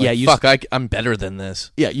yourself then you're like, fuck, I'm better than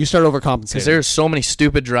this. Yeah, you start overcompensating. Because there's so many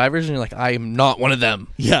stupid drivers and you're like, I am not one of them.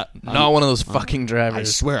 Yeah. Not one of those fucking drivers.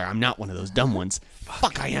 I swear, I'm not one of those dumb ones.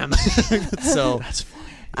 Fuck, I am. So that's funny.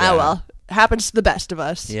 Ah, well. Happens to the best of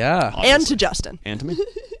us. Yeah. And to Justin. And to me.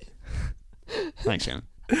 Thanks, Shannon.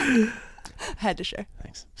 Had to share.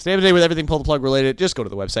 Thanks. Stay up to date with everything Pull the Plug related. Just go to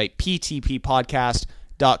the website,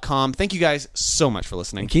 ptppodcast.com. Thank you guys so much for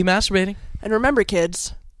listening. And keep masturbating. And remember,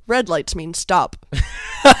 kids, red lights mean stop.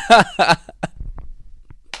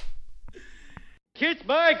 Kiss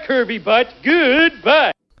my curvy butt.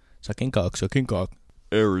 Goodbye. Sucking cock, sucking cock.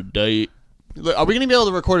 Erudite. Look, are we going to be able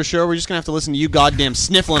to record a show? Or we're just going to have to listen to you goddamn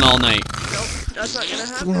sniffling all night. Nope, that's not gonna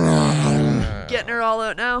happen. Getting her all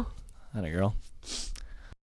out now. Atta girl.